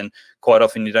case, and quite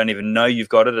often you don't even know you've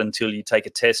got it until you take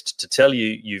a test to tell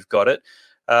you you've got it.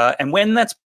 And when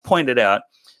that's pointed out,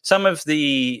 some of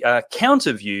the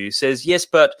counter view says, yes,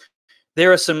 but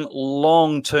there are some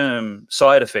long-term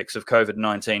side effects of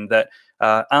COVID-19 that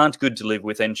aren't good to live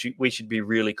with, and we should be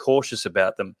really cautious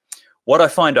about them. What I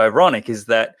find ironic is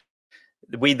that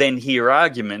we then hear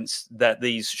arguments that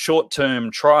these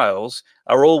short-term trials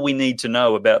are all we need to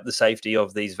know about the safety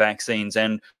of these vaccines,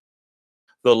 and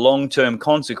the long-term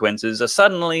consequences are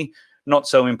suddenly not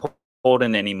so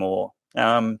important anymore.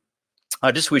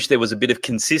 I just wish there was a bit of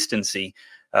consistency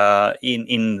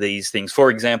in these things. For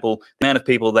example, the amount of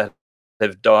people that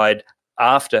have died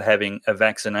after having a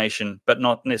vaccination, but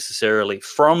not necessarily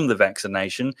from the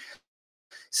vaccination,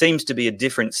 seems to be a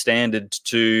different standard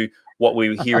to what we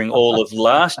were hearing all of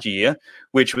last year,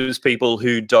 which was people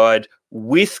who died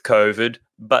with COVID,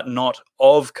 but not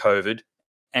of COVID,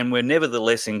 and were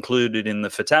nevertheless included in the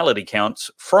fatality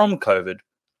counts from COVID.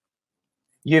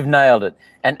 You've nailed it.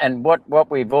 And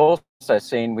what we've also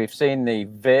seen, we've seen the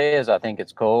VAERS, I think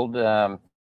it's called, what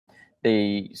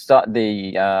do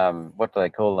they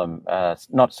call them?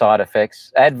 Not side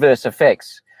effects, adverse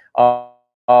effects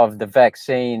of the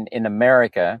vaccine in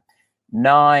America.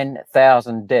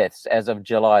 9,000 deaths as of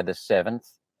July the 7th,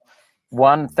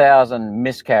 1,000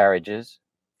 miscarriages,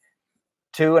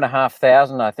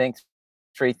 2,500, I think,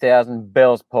 3,000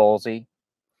 Bell's palsy,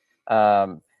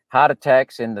 heart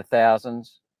attacks in the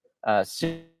thousands,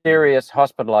 serious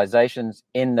hospitalizations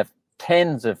in the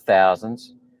tens of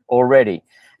thousands already.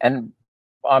 And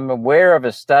I'm aware of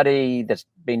a study that's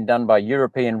been done by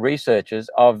European researchers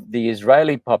of the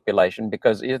Israeli population,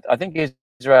 because I think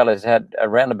Israel has had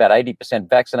around about 80%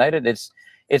 vaccinated. It's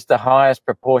the highest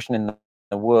proportion in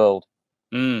the world.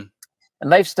 And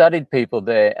they've studied people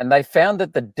there, and they found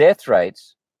that the death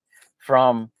rates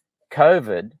from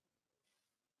COVID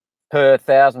per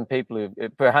 1,000 people,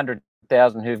 per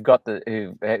 100,000 who've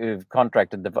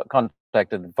contracted the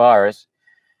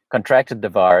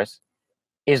virus,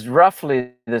 is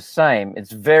roughly the same.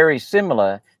 It's very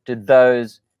similar to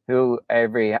those who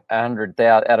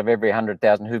out of every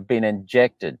 100,000 who've been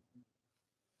injected.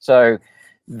 So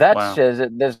that says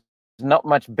that there's not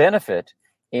much benefit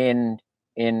in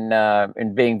in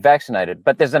being vaccinated.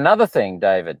 But there's another thing,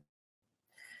 David.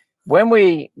 When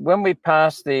we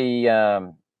passed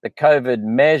the COVID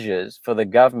measures for the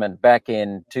government back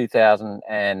in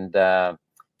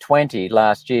 2020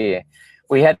 last year,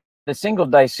 we had the single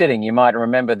day sitting. You might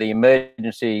remember the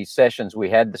emergency sessions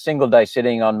we had. The single day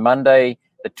sitting on Monday,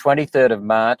 the 23rd of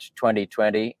March,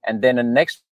 2020, and then the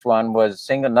next one was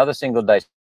another single day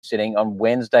sitting on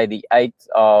Wednesday, the 8th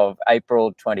of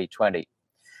April, 2020.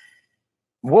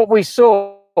 What we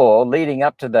saw leading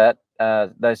up to that,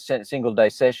 those single day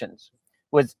sessions,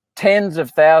 was tens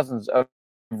of thousands of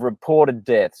reported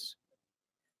deaths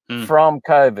from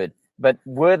COVID. But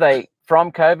were they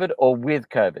from COVID or with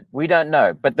COVID? We don't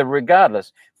know. But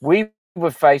regardless, we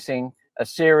were facing a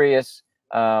serious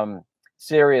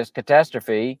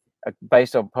catastrophe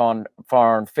based upon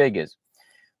foreign figures.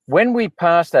 When we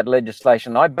passed that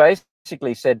legislation, I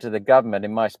basically said to the government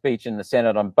in my speech in the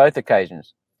Senate on both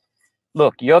occasions,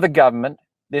 look, you're the government.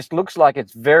 This looks like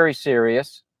it's very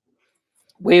serious.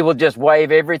 We will just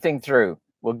wave everything through.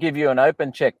 We'll give you an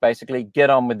open check, basically,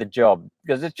 get on with the job,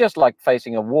 because it's just like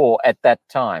facing a war at that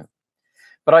time.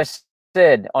 But I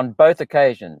said on both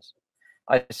occasions,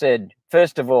 I said,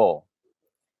 first of all,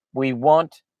 we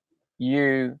want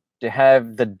you to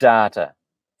have the data.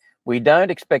 We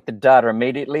don't expect the data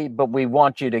immediately, but we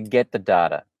want you to get the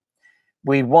data.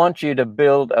 We want you to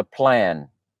build a plan,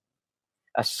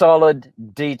 a solid,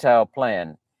 detailed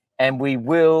plan, and we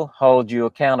will hold you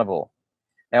accountable.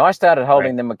 Now, I started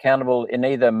holding them accountable in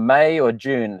either May or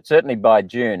June, certainly by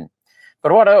June.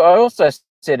 But what I also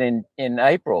said in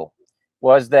April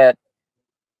was that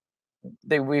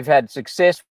we've had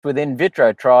success with in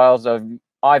vitro trials of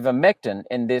ivermectin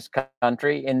in this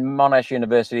country, in Monash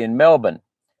University in Melbourne.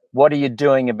 What are you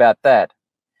doing about that?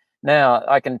 Now,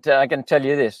 I can tell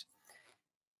you this.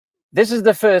 This is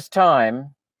the first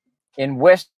time in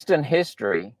Western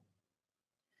history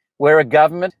where a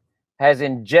government has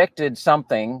injected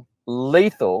something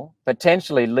lethal,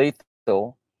 potentially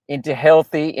lethal, into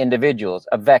healthy individuals,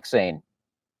 a vaccine.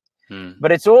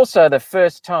 But it's also the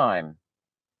first time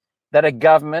that a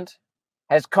government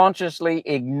has consciously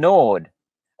ignored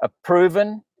a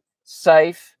proven,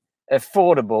 safe,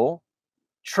 affordable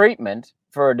treatment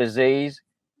for a disease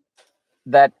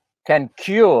that can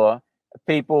cure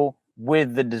people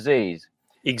with the disease.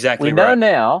 Exactly. We know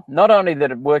now, not only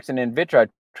that it works in vitro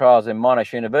trials in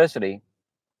Monash University,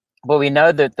 but we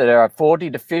know that there are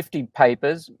 40 to 50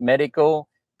 papers, medical,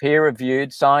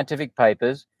 peer-reviewed scientific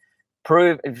papers,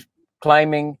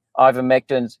 claiming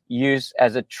ivermectin's use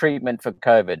as a treatment for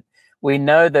COVID. We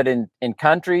know that in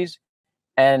countries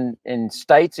and in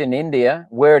states in India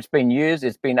where it's been used,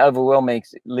 it's been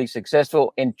overwhelmingly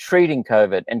successful in treating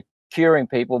COVID and curing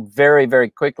people very, very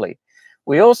quickly.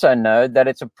 We also know that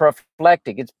it's a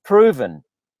prophylactic. It's proven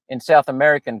in South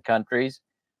American countries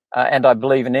and I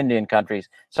believe in Indian countries.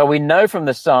 So we know from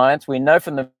the science, we know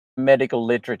from the medical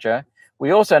literature,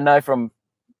 we also know from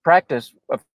practice,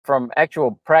 from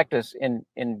actual practice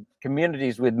in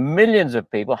communities with millions of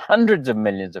people, hundreds of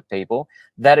millions of people,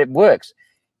 that it works.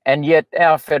 And yet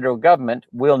our federal government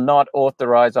will not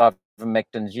authorize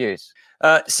ivermectin's use.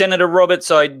 Senator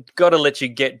Roberts, I got to let you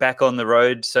get back on the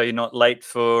road so you're not late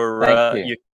for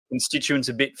your constituents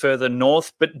a bit further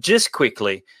north. But just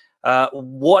quickly,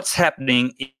 what's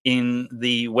happening in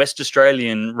the West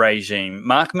Australian regime?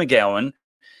 Mark McGowan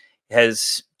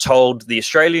has told the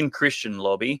Australian Christian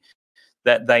lobby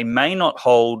that they may not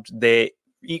hold their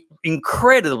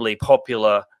incredibly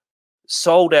popular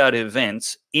sold-out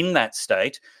events in that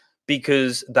state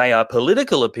because they are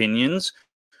political opinions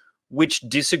which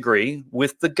disagree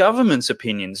with the government's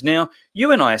opinions. Now,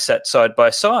 you and I sat side by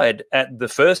side at the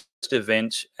first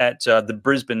event at the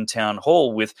Brisbane Town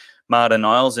Hall with Marta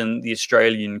Niles and the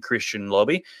Australian Christian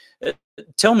lobby.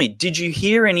 Tell me, did you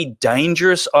hear any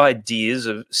dangerous ideas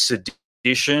of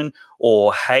sedition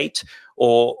or hate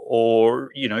or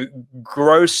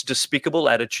gross, despicable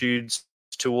attitudes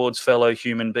towards fellow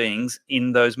human beings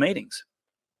in those meetings?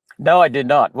 No, I did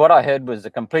not. What I heard was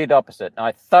the complete opposite.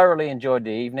 I thoroughly enjoyed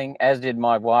the evening, as did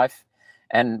my wife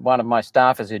and one of my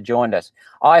staffers who joined us.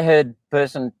 I heard a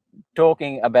person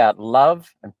talking about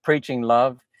love and preaching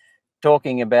love,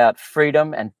 talking about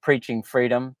freedom and preaching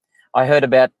freedom. I heard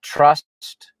about trust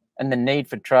and the need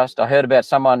for trust. I heard about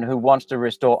someone who wants to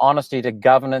restore honesty to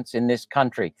governance in this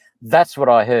country. That's what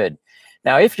I heard.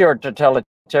 Now, if you're a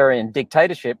totalitarian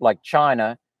dictatorship like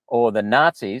China or the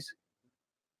Nazis,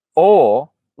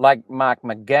 or like Mark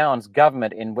McGowan's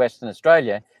government in Western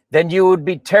Australia, then you would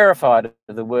be terrified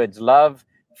of the words love,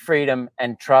 freedom,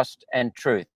 and trust and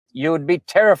truth. You would be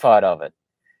terrified of it.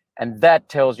 And that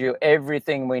tells you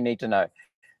everything we need to know.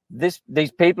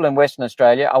 these people in Western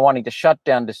Australia are wanting to shut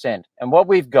down dissent. And what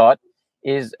we've got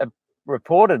is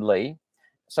reportedly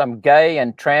some gay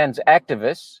and trans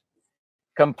activists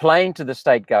complain to the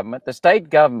state government. The state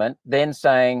government then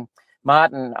saying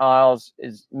Martin Iles'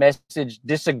 message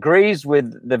disagrees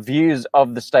with the views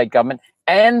of the state government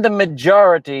and the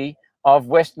majority of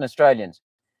Western Australians.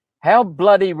 How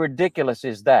bloody ridiculous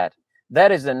is that?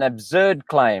 That is an absurd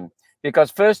claim because,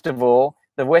 first of all,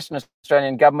 the Western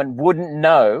Australian government wouldn't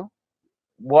know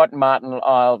what Martin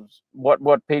Iles,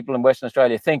 what people in Western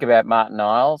Australia think about Martin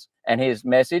Iles and his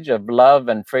message of love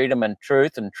and freedom and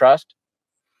truth and trust.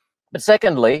 But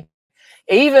secondly,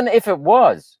 even if it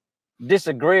was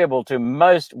disagreeable to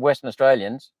most Western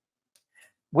Australians,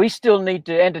 we still need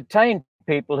to entertain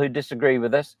people who disagree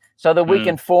with us so that we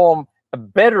can form a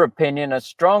better opinion, a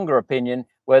stronger opinion,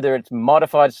 whether it's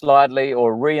modified slightly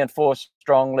or reinforced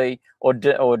strongly or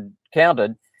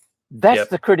countered. That's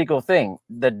the critical thing.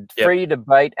 The free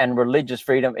debate and religious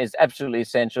freedom is absolutely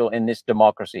essential in this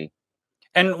democracy.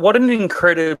 And what an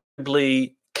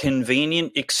incredibly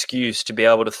convenient excuse to be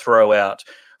able to throw out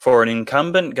for an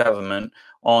incumbent government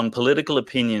on political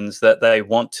opinions that they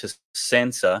want to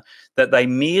censor, that they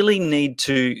merely need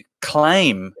to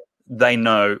claim they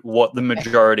know what the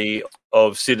majority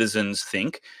of citizens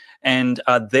think and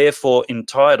are therefore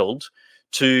entitled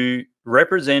to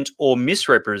represent or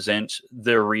misrepresent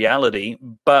the reality,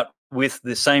 but with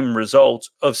the same result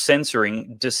of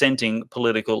censoring dissenting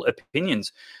political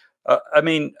opinions. I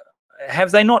mean,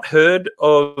 have they not heard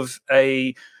of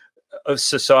a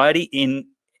society in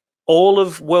all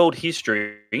of world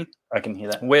history, I can hear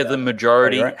that, where the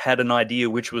majority had an idea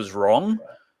which was wrong?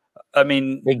 I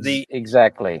mean,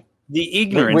 exactly. The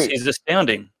ignorance is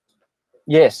astounding.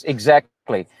 Yes,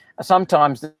 exactly.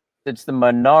 Sometimes it's the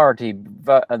minority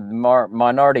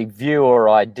view or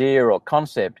idea or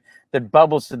concept that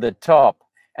bubbles to the top,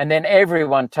 and then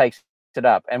everyone takes it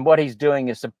up. And what he's doing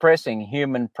is suppressing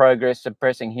human progress,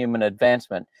 suppressing human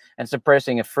advancement, and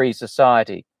suppressing a free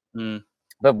society.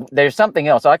 But there's something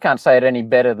else. I can't say it any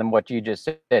better than what you just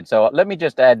said. So let me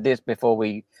just add this before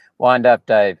we wind up,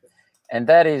 Dave. And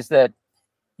that is that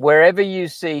wherever you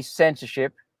see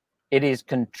censorship, it is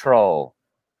control.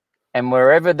 And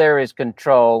wherever there is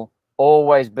control,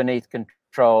 always beneath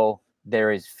control,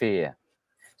 there is fear.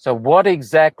 So what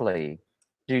exactly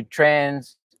do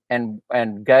trans and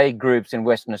gay groups in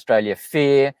Western Australia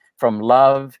fear from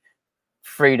love,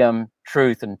 freedom,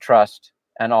 truth and trust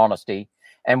and honesty?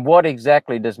 And what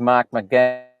exactly does Mark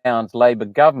McGowan's Labor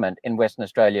government in Western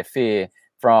Australia fear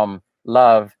from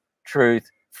love, truth,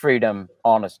 freedom,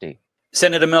 honesty?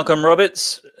 Senator Malcolm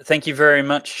Roberts, thank you very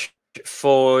much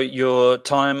for your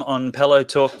time on Pellowe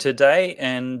Talk today,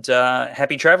 and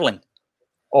happy travelling.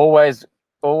 Always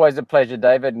a pleasure,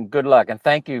 David, and good luck. And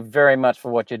thank you very much for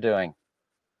what you're doing.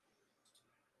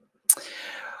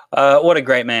 What a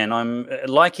great man. I'm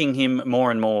liking him more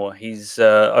and more.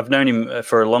 I've known him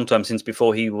for a long time, since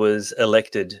before he was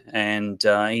elected, and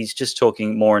he's just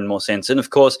talking more and more sense. And of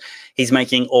course, he's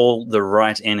making all the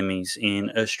right enemies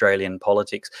in Australian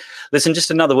politics. Listen, just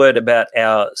another word about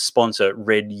our sponsor,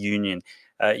 Red Union.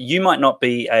 You might not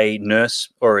be a nurse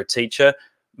or a teacher,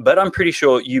 but I'm pretty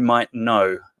sure you might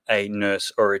know a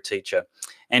nurse or a teacher.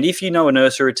 And if you know a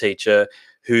nurse or a teacher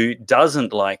who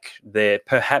doesn't like their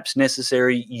perhaps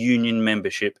necessary union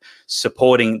membership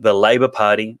supporting the Labor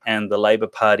Party and the Labor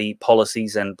Party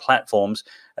policies and platforms,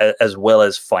 as well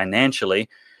as financially,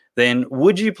 then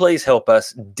would you please help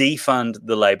us defund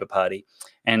the Labor Party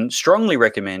and strongly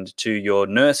recommend to your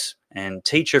nurse and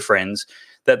teacher friends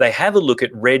that they have a look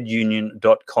at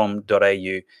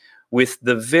redunion.com.au with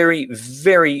the very,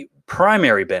 very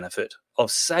primary benefit of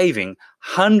saving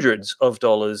hundreds of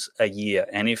dollars a year.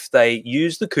 And if they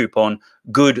use the coupon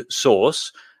Good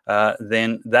Source,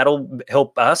 then that'll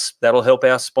help us. That'll help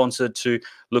our sponsor to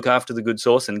look after the good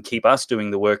source and keep us doing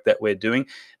the work that we're doing.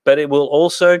 But it will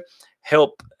also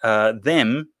help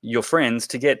them, your friends,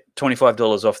 to get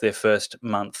 $25 off their first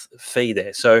month fee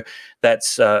there. So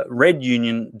that's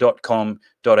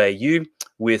redunion.com.au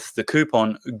with the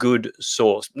coupon Good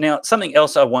Source. Now, something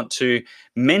else I want to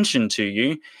mention to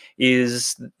you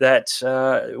is that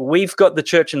we've got the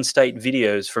Church and State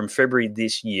videos from February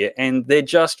this year, and they're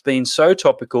just been so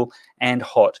topical and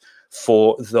hot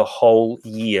for the whole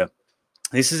year.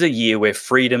 This is a year where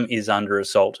freedom is under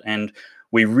assault, and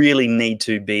we really need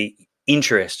to be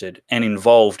interested and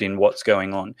involved in what's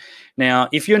going on. Now,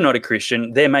 if you're not a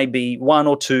Christian, there may be one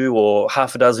or two or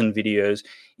half a dozen videos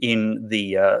in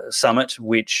the summit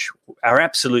which are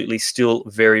absolutely still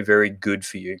very, very good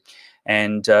for you.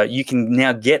 And you can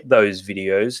now get those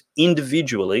videos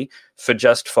individually for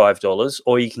just $5,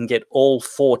 or you can get all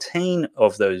 14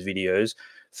 of those videos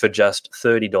for just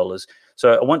 $30.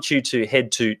 So I want you to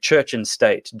head to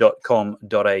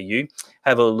churchandstate.com.au,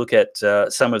 have a look at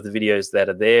some of the videos that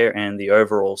are there and the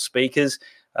overall speakers.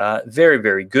 Very,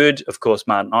 very good. Of course,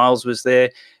 Martin Iles was there.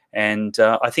 And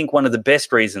I think one of the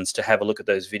best reasons to have a look at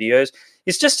those videos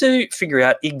is just to figure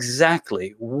out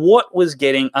exactly what was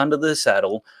getting under the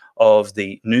saddle of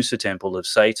the Noosa Temple of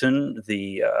Satan,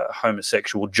 the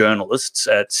homosexual journalists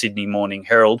at Sydney Morning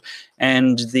Herald,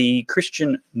 and the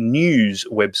Christian news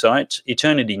website,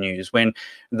 Eternity News, when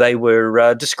they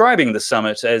were describing the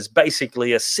summit as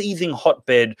basically a seething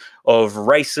hotbed of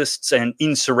racists and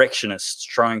insurrectionists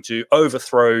trying to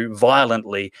overthrow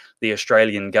violently the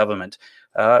Australian government.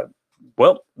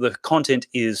 Well, the content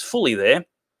is fully there,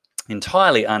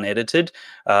 entirely unedited.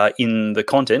 In the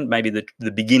content, maybe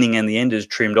the beginning and the end is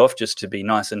trimmed off just to be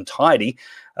nice and tidy.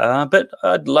 But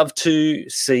I'd love to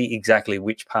see exactly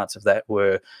which parts of that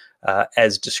were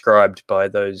as described by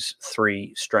those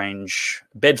three strange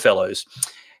bedfellows.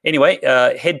 Anyway,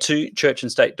 head to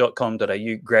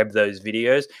churchandstate.com.au, grab those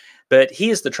videos. But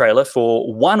here's the trailer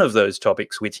for one of those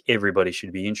topics which everybody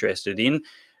should be interested in.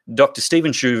 Dr.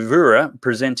 Stephen Shavura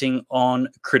presenting on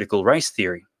critical race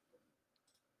theory.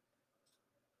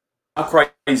 How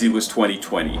crazy was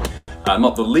 2020?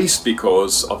 Not the least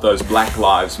because of those Black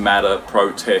Lives Matter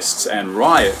protests and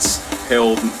riots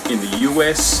held in the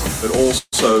US, but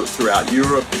also throughout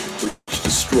Europe, which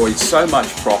destroyed so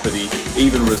much property,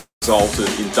 even resulted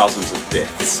in dozens of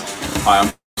deaths. Hi,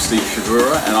 I'm Steve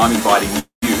Shavura, and I'm inviting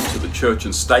you to the Church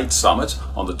and State Summit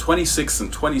on the 26th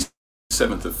and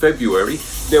 27th of February.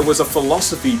 There was a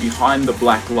philosophy behind the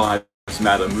Black Lives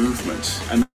Matter movement,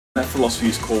 and that philosophy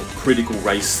is called critical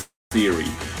race theory,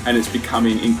 and it's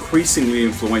becoming increasingly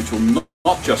influential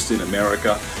not just in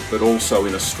America but also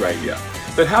in Australia.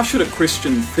 But how should a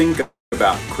Christian think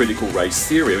about critical race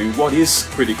theory? I mean, what is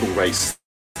critical race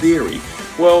theory?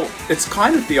 Well, it's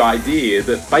kind of the idea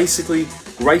that basically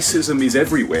racism is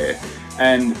everywhere,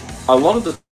 and a lot of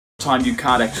the time you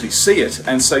can't actually see it,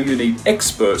 and so you need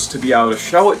experts to be able to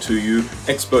show it to you,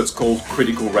 experts called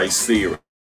critical race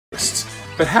theorists.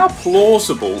 But how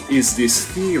plausible is this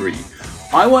theory?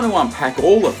 I want to unpack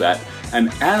all of that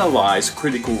and analyze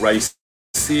critical race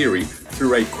theory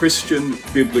through a Christian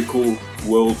biblical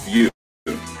worldview.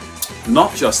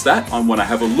 Not just that, I want to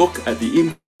have a look at the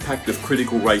impact of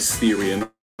critical race theory in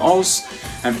Oz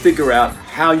and figure out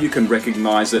how you can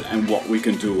recognize it and what we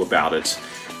can do about it.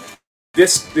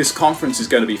 This conference is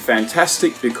going to be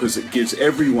fantastic because it gives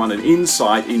everyone an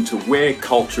insight into where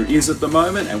culture is at the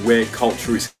moment and where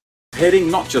culture is heading,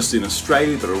 not just in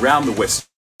Australia but around the Western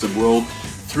world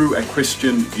through a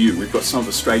Christian view. We've got some of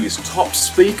Australia's top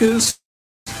speakers.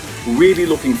 Really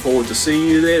looking forward to seeing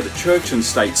you there. The Church and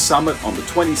State Summit on the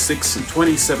 26th and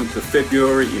 27th of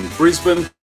February in Brisbane.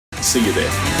 See you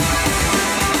there.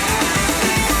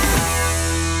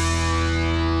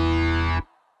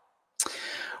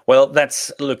 Well,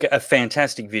 that's, look, a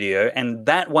fantastic video. And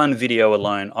that one video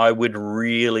alone, I would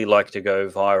really like to go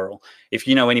viral. If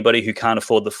you know anybody who can't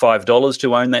afford the $5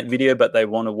 to own that video, but they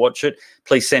want to watch it,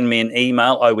 please send me an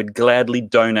email. I would gladly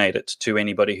donate it to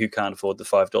anybody who can't afford the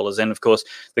 $5. And of course,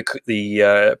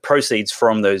 the proceeds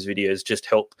from those videos just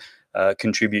help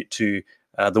contribute to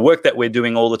the work that we're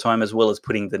doing all the time, as well as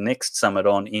putting the next summit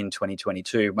on in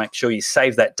 2022. Make sure you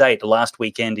save that date, last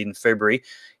weekend in February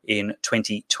in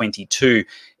 2022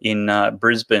 in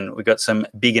Brisbane. We've got some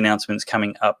big announcements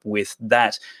coming up with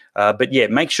that. But yeah,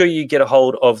 make sure you get a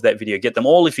hold of that video. Get them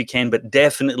all if you can, but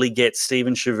definitely get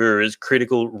Stephen Shavura's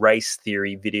critical race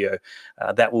theory video.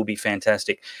 That will be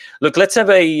fantastic. Look, let's have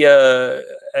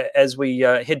as we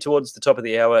head towards the top of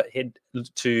the hour, head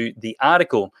to the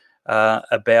article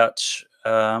about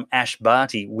Ash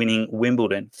Barty winning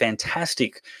Wimbledon.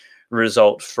 Fantastic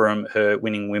result from her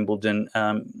winning Wimbledon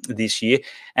this year.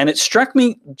 And it struck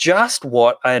me just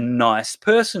what a nice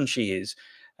person she is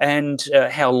and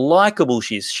how likable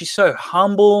she is. She's so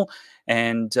humble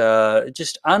and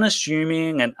just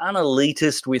unassuming and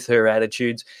unelitist with her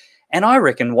attitudes. And I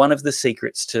reckon one of the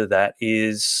secrets to that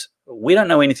is we don't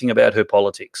know anything about her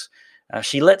politics.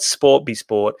 She lets sport be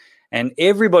sport, and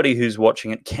everybody who's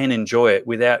watching it can enjoy it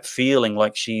without feeling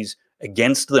like she's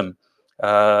against them.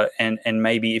 And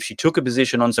maybe if she took a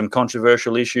position on some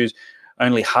controversial issues,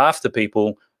 only half the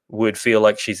people would feel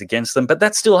like she's against them, but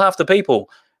that's still half the people.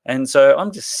 And so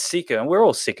I'm just sick of, and we're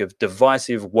all sick of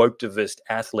divisive, woke-divist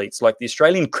athletes like the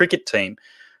Australian cricket team.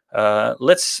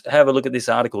 Let's have a look at this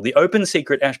article. The open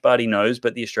secret Ash Barty knows,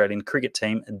 but the Australian cricket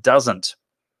team doesn't.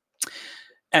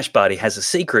 Ash Barty has a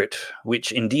secret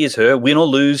which endears her, win or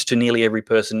lose, to nearly every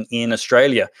person in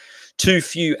Australia. Too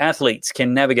few athletes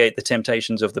can navigate the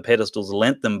temptations of the pedestals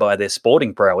lent them by their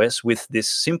sporting prowess with this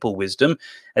simple wisdom,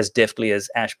 as deftly as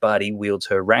Ash Barty wields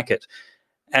her racket.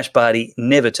 Ash Barty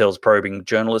never tells probing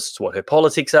journalists what her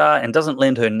politics are and doesn't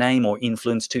lend her name or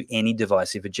influence to any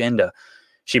divisive agenda.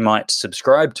 She might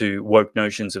subscribe to woke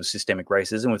notions of systemic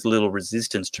racism with little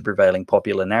resistance to prevailing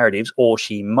popular narratives, or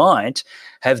she might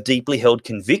have deeply held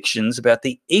convictions about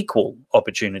the equal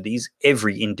opportunities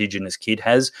every Indigenous kid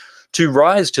has to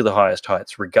rise to the highest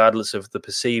heights, regardless of the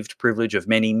perceived privilege of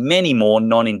many, many more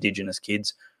non-Indigenous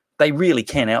kids. They really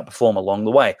can outperform along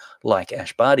the way, like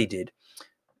Ash Barty did.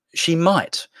 She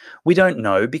might. We don't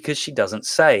know because she doesn't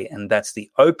say, and that's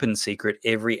the open secret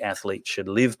every athlete should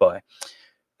live by.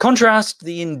 Contrast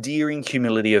the endearing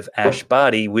humility of Ash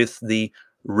Barty with the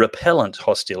repellent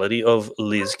hostility of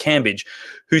Liz Cambage,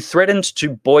 who threatened to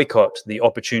boycott the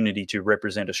opportunity to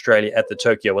represent Australia at the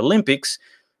Tokyo Olympics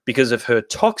because of her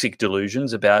toxic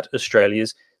delusions about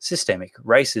Australia's systemic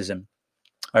racism.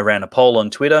 I ran a poll on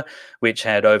Twitter, which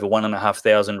had over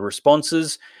 1,500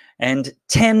 responses, and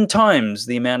 10 times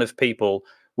the amount of people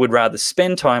would rather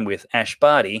spend time with Ash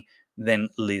Barty than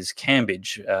Liz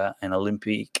Cambage, an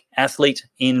Olympic athlete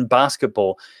in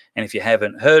basketball. And if you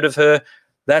haven't heard of her,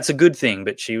 that's a good thing.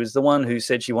 But she was the one who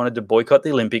said she wanted to boycott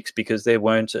the Olympics because there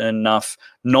weren't enough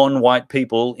non-white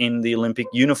people in the Olympic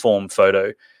uniform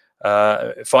photo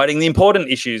fighting the important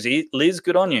issues. Liz,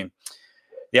 good on you.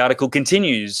 The article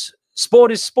continues.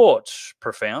 Sport is sport.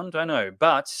 Profound, I know.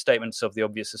 But statements of the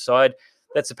obvious aside,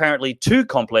 that's apparently too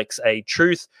complex a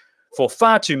truth for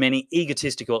far too many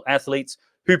egotistical athletes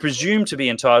who presume to be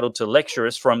entitled to lecture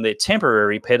us from their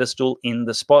temporary pedestal in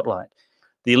the spotlight.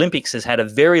 The Olympics has had a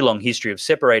very long history of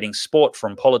separating sport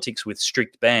from politics with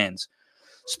strict bans.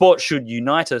 Sport should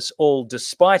unite us all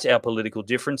despite our political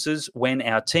differences when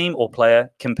our team or player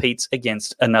competes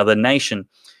against another nation.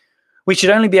 We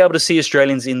should only be able to see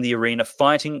Australians in the arena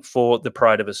fighting for the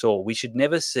pride of us all. We should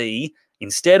never see,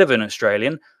 instead of an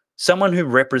Australian, someone who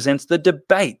represents the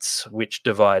debates which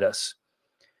divide us.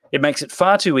 It makes it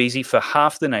far too easy for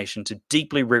half the nation to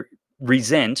deeply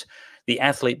resent the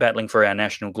athlete battling for our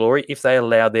national glory if they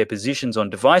allow their positions on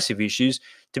divisive issues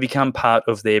to become part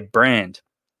of their brand.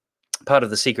 Part of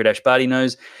the secret Ash Barty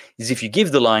knows is if you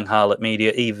give the lying harlot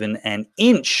media even an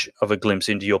inch of a glimpse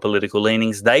into your political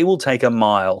leanings, they will take a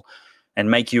mile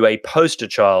and make you a poster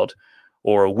child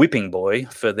or a whipping boy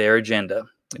for their agenda.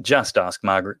 Just ask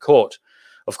Margaret Court.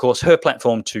 Of course, her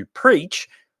platform to preach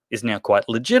is now quite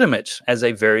legitimate as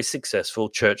a very successful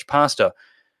church pastor.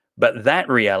 But that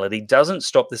reality doesn't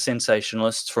stop the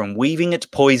sensationalists from weaving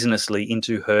it poisonously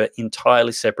into her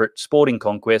entirely separate sporting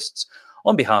conquests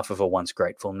on behalf of a once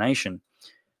grateful nation.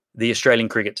 The Australian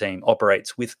cricket team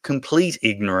operates with complete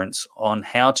ignorance on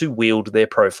how to wield their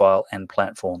profile and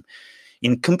platform.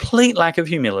 In complete lack of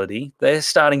humility, they're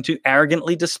starting to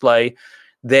arrogantly display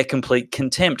their complete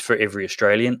contempt for every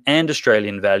Australian and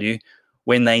Australian value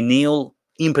when they kneel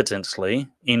impotently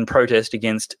in protest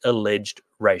against alleged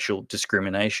racial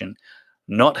discrimination.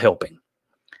 Not helping.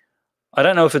 I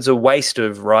don't know if it's a waste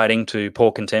of writing to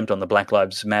pour contempt on the Black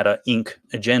Lives Matter Inc.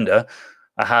 agenda.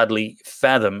 I hardly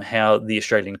fathom how the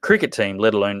Australian cricket team,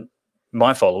 let alone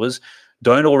my followers,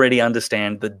 don't already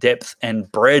understand the depth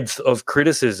and breadth of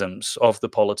criticisms of the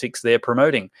politics they're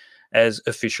promoting as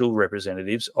official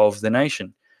representatives of the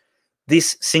nation.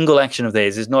 This single action of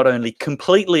theirs is not only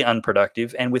completely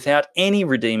unproductive and without any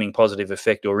redeeming positive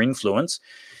effect or influence,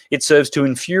 it serves to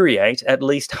infuriate at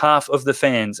least half of the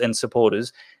fans and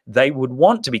supporters they would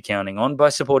want to be counting on by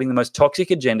supporting the most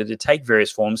toxic agenda to take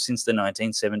various forms since the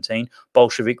 1917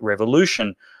 Bolshevik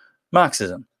Revolution,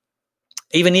 Marxism.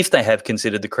 Even if they have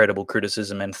considered the credible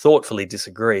criticism and thoughtfully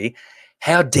disagree,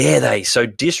 how dare they so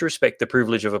disrespect the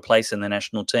privilege of a place in the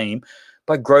national team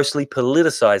by grossly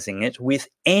politicising it with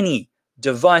any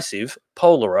divisive,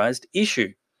 polarised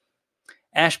issue?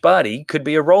 Ash Barty could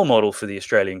be a role model for the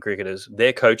Australian cricketers,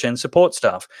 their coach and support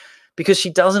staff, because she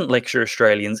doesn't lecture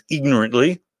Australians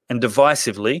ignorantly and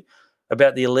divisively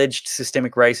about the alleged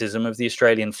systemic racism of the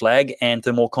Australian flag,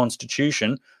 anthem or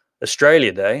constitution,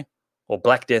 Australia Day, or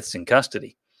Black Deaths in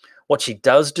Custody. What she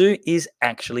does do is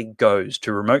actually goes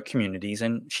to remote communities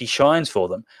and she shines for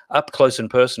them, up close and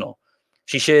personal.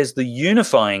 She shares the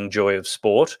unifying joy of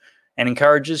sport and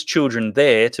encourages children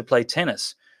there to play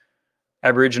tennis.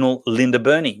 Aboriginal Linda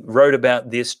Burney wrote about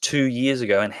this 2 years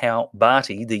ago and how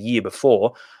Barty, the year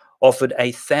before, offered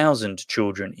 1,000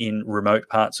 children in remote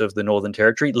parts of the Northern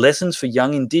Territory lessons for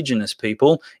young Indigenous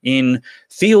people in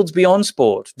fields beyond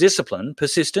sport, discipline,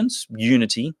 persistence,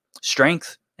 unity,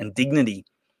 strength, and dignity.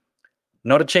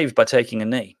 not achieved by taking a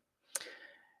knee.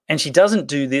 And she doesn't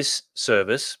do this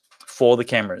service for the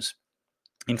cameras.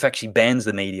 In fact, she bans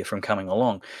the media from coming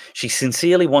along. She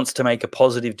sincerely wants to make a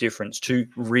positive difference to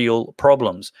real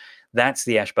problems. That's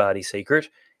the Ash Barty secret.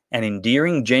 An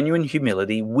endearing, genuine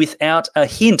humility without a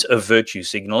hint of virtue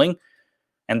signalling.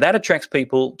 And that attracts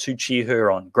people to cheer her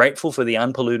on, grateful for the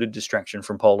unpolluted distraction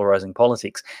from polarizing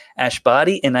politics. Ash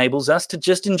Barty enables us to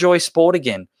just enjoy sport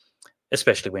again,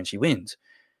 especially when she wins.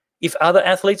 If other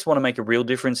athletes want to make a real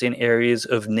difference in areas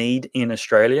of need in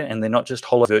Australia, and they're not just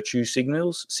hollow virtue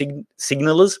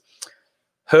signalers,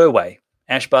 her way,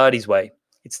 Ash Barty's way,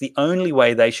 it's the only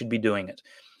way they should be doing it.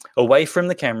 Away from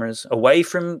the cameras, away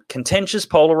from contentious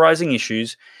polarizing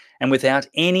issues, and without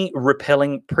any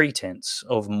repelling pretense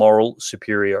of moral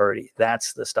superiority.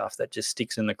 That's the stuff that just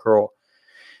sticks in the craw.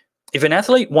 If an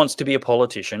athlete wants to be a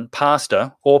politician,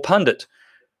 pastor, or pundit,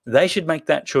 they should make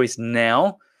that choice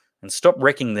now and stop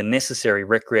wrecking the necessary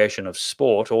recreation of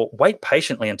sport, or wait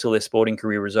patiently until their sporting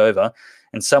career is over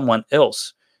and someone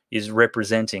else is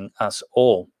representing us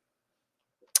all.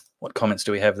 What comments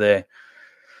do we have there?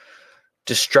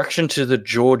 Destruction to the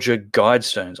Georgia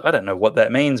Guidestones. I don't know what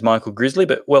that means, Michael Grizzly,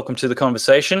 but welcome to the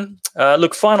conversation.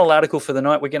 Look, final article for the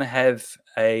night. We're going to have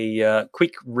a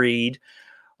quick read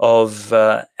of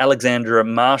Alexandra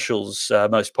Marshall's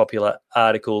most popular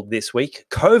article this week.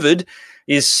 COVID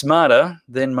is smarter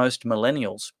than most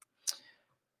millennials.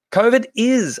 COVID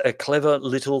is a clever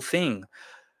little thing.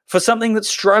 For something that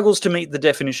struggles to meet the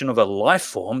definition of a life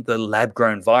form, the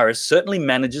lab-grown virus certainly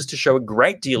manages to show a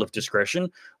great deal of discretion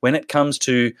when it comes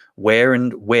to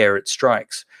where it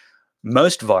strikes.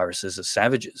 Most viruses are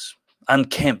savages.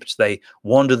 Unkempt, they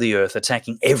wander the earth,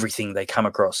 attacking everything they come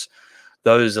across.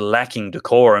 Those lacking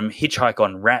decorum hitchhike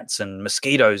on rats and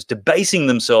mosquitoes, debasing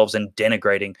themselves and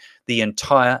denigrating the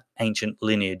entire ancient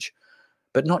lineage.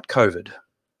 But not COVID.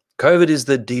 COVID is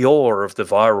the Dior of the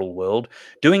viral world,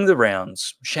 doing the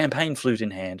rounds, champagne flute in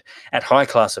hand, at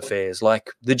high-class affairs like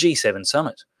the G7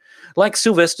 summit. Like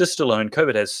Sylvester Stallone,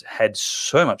 COVID has had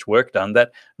so much work done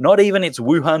that not even its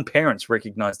Wuhan parents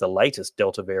recognize the latest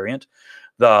Delta variant.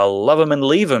 The love 'em and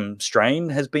leave 'em strain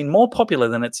has been more popular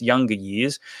than its younger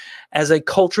years as a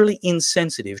culturally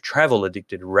insensitive,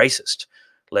 travel-addicted racist.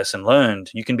 Lesson learned,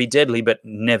 you can be deadly but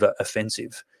never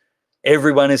offensive.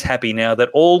 Everyone is happy now that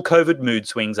all COVID mood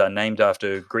swings are named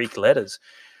after Greek letters.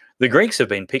 The Greeks have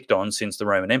been picked on since the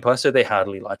Roman Empire, so they're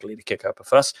hardly likely to kick up a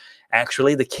fuss.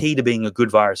 Actually, the key to being a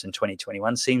good virus in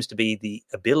 2021 seems to be the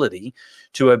ability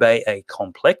to obey a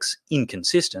complex,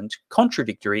 inconsistent,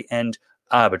 contradictory, and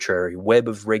arbitrary web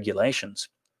of regulations.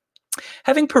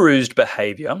 Having perused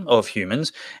behavior of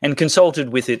humans and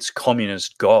consulted with its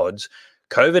communist gods,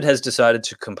 COVID has decided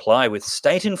to comply with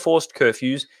state-enforced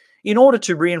curfews in order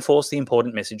to reinforce the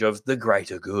important message of the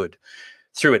greater good.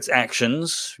 Through its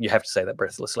actions, you have to say that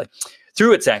breathlessly,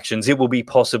 through its actions, it will be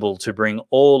possible to bring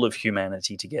all of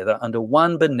humanity together under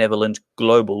one benevolent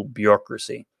global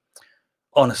bureaucracy.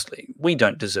 Honestly, we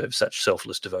don't deserve such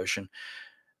selfless devotion.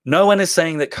 No one is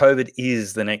saying that COVID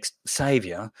is the next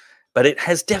savior, but it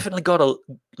has definitely got a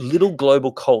little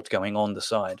global cult going on the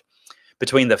side.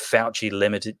 Between the Fauci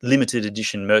limited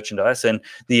edition merchandise and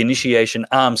the initiation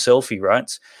arm selfie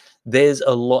rights, there's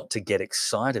a lot to get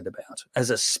excited about. As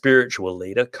a spiritual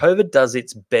leader, COVID does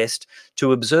its best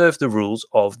to observe the rules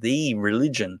of the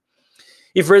religion.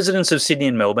 If residents of Sydney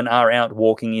and Melbourne are out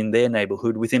walking in their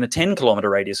neighbourhood within a 10-kilometre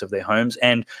radius of their homes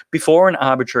and before an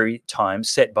arbitrary time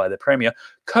set by the Premier,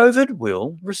 COVID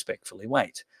will respectfully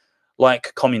wait.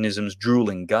 Like communism's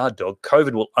drooling guard dog,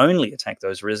 COVID will only attack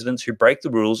those residents who break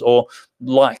the rules or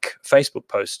like Facebook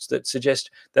posts that suggest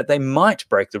that they might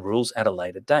break the rules at a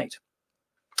later date.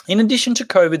 In addition to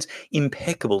COVID's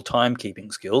impeccable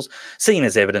timekeeping skills, seen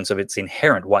as evidence of its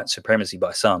inherent white supremacy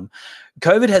by some,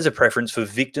 COVID has a preference for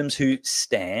victims who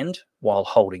stand while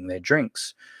holding their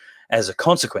drinks. As a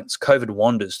consequence, COVID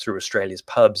wanders through Australia's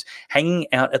pubs, hanging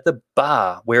out at the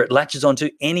bar where it latches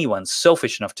onto anyone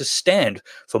selfish enough to stand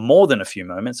for more than a few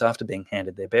moments after being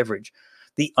handed their beverage.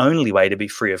 The only way to be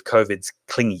free of COVID's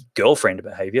clingy girlfriend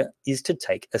behaviour is to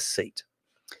take a seat.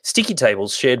 Sticky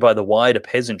tables shared by the wider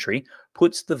peasantry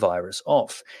puts the virus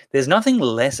off. There's nothing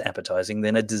less appetizing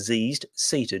than a diseased,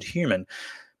 seated human.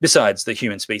 Besides, the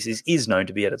human species is known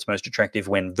to be at its most attractive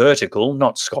when vertical,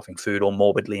 not scoffing food or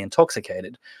morbidly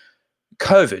intoxicated.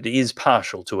 COVID is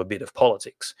partial to a bit of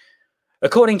politics.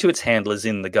 According to its handlers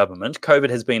in the government, COVID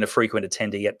has been a frequent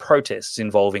attendee at protests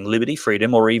involving liberty,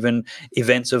 freedom, or even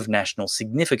events of national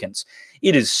significance.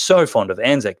 It is so fond of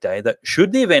Anzac Day that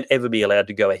should the event ever be allowed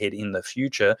to go ahead in the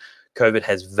future, COVID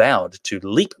has vowed to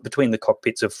leap between the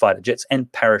cockpits of fighter jets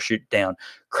and parachute down,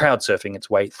 crowd surfing its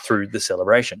way through the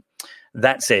celebration.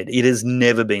 That said, it has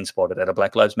never been spotted at a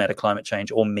Black Lives Matter, climate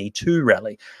change, or Me Too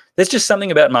rally. There's just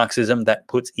something about Marxism that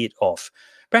puts it off.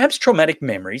 Perhaps traumatic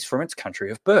memories from its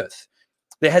country of birth.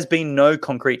 There has been no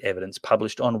concrete evidence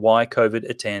published on why COVID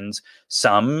attends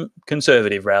some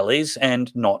conservative rallies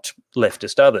and not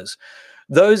leftist others.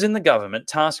 Those in the government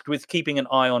tasked with keeping an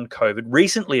eye on COVID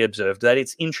recently observed that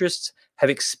its interests have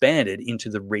expanded into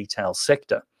the retail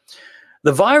sector.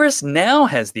 The virus now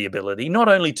has the ability not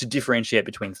only to differentiate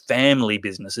between family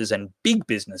businesses and big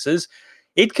businesses,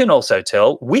 it can also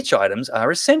tell which items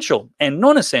are essential and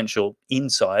non-essential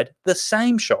inside the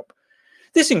same shop.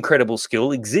 This incredible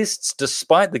skill exists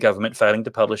despite the government failing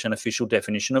to publish an official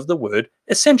definition of the word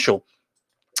essential.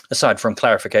 Aside from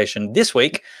clarification this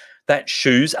week that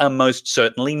shoes are most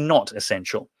certainly not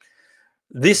essential.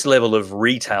 This level of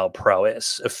retail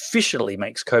prowess officially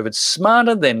makes COVID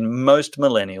smarter than most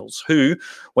millennials who,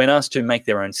 when asked to make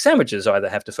their own sandwiches, either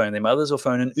have to phone their mothers or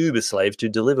phone an Uber slave to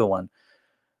deliver one.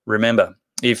 Remember,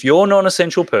 if your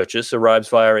non-essential purchase arrives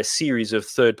via a series of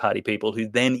third-party people who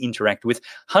then interact with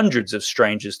hundreds of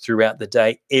strangers throughout the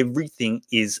day, everything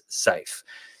is safe.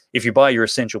 If you buy your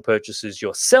essential purchases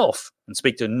yourself and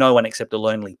speak to no one except a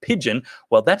lonely pigeon,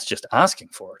 well, that's just asking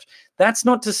for it. That's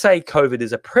not to say COVID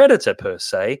is a predator per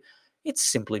se, it's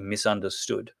simply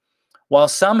misunderstood. While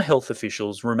some health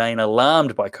officials remain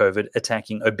alarmed by COVID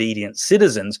attacking obedient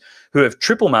citizens who have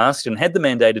triple masked and had the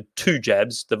mandated 2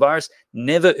 jabs, the virus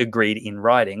never agreed in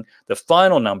writing the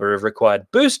final number of required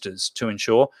boosters to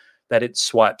ensure that it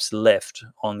swipes left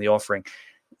on the offering.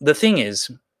 The thing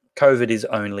is, COVID is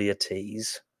only a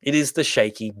tease. It is the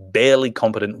shaky, barely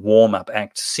competent warm-up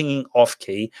act singing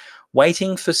off-key,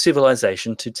 waiting for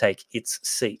civilization to take its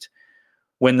seat.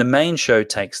 When the main show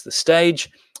takes the stage,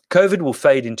 COVID will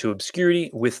fade into obscurity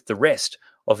with the rest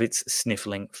of its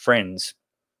sniffling friends.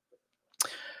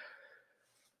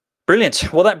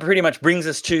 Brilliant. Well, that pretty much brings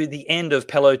us to the end of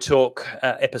Pellowe Talk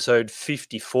episode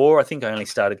 54. I think I only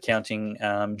started counting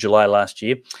July last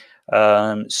year.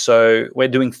 So we're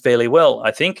doing fairly well, I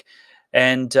think.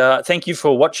 And thank you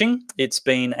for watching. It's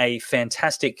been a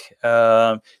fantastic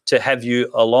to have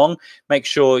you along. Make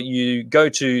sure you go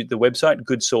to the website,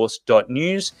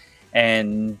 goodsource.news,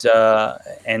 and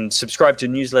subscribe to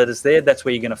newsletters there. That's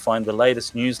where you're going to find the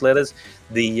latest newsletters,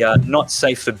 the not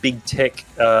safe for big tech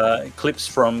clips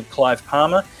from Clive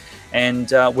Palmer. And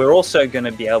we're also going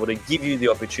to be able to give you the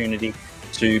opportunity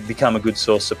to become a Good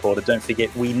Source supporter. Don't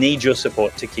forget, we need your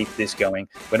support to keep this going.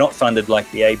 We're not funded like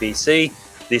the ABC.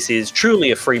 This is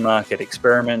truly a free market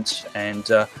experiment, and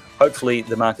hopefully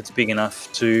the market's big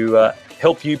enough to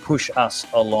help you push us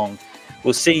along.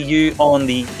 We'll see you on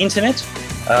the internet,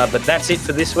 but that's it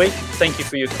for this week. Thank you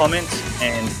for your comments,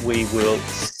 and we will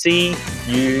see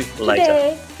you later.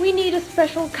 Today, we need a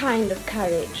special kind of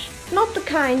courage. Not the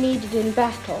kind needed in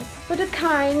battle, but a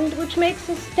kind which makes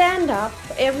us stand up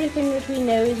for everything that we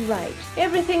know is right,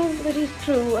 everything that is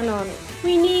true and honest.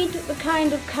 We need the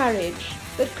kind of courage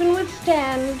that can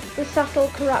withstand the subtle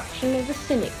corruption of the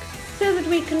cynics, so that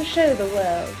we can show the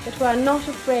world that we are not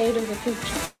afraid of the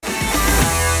future.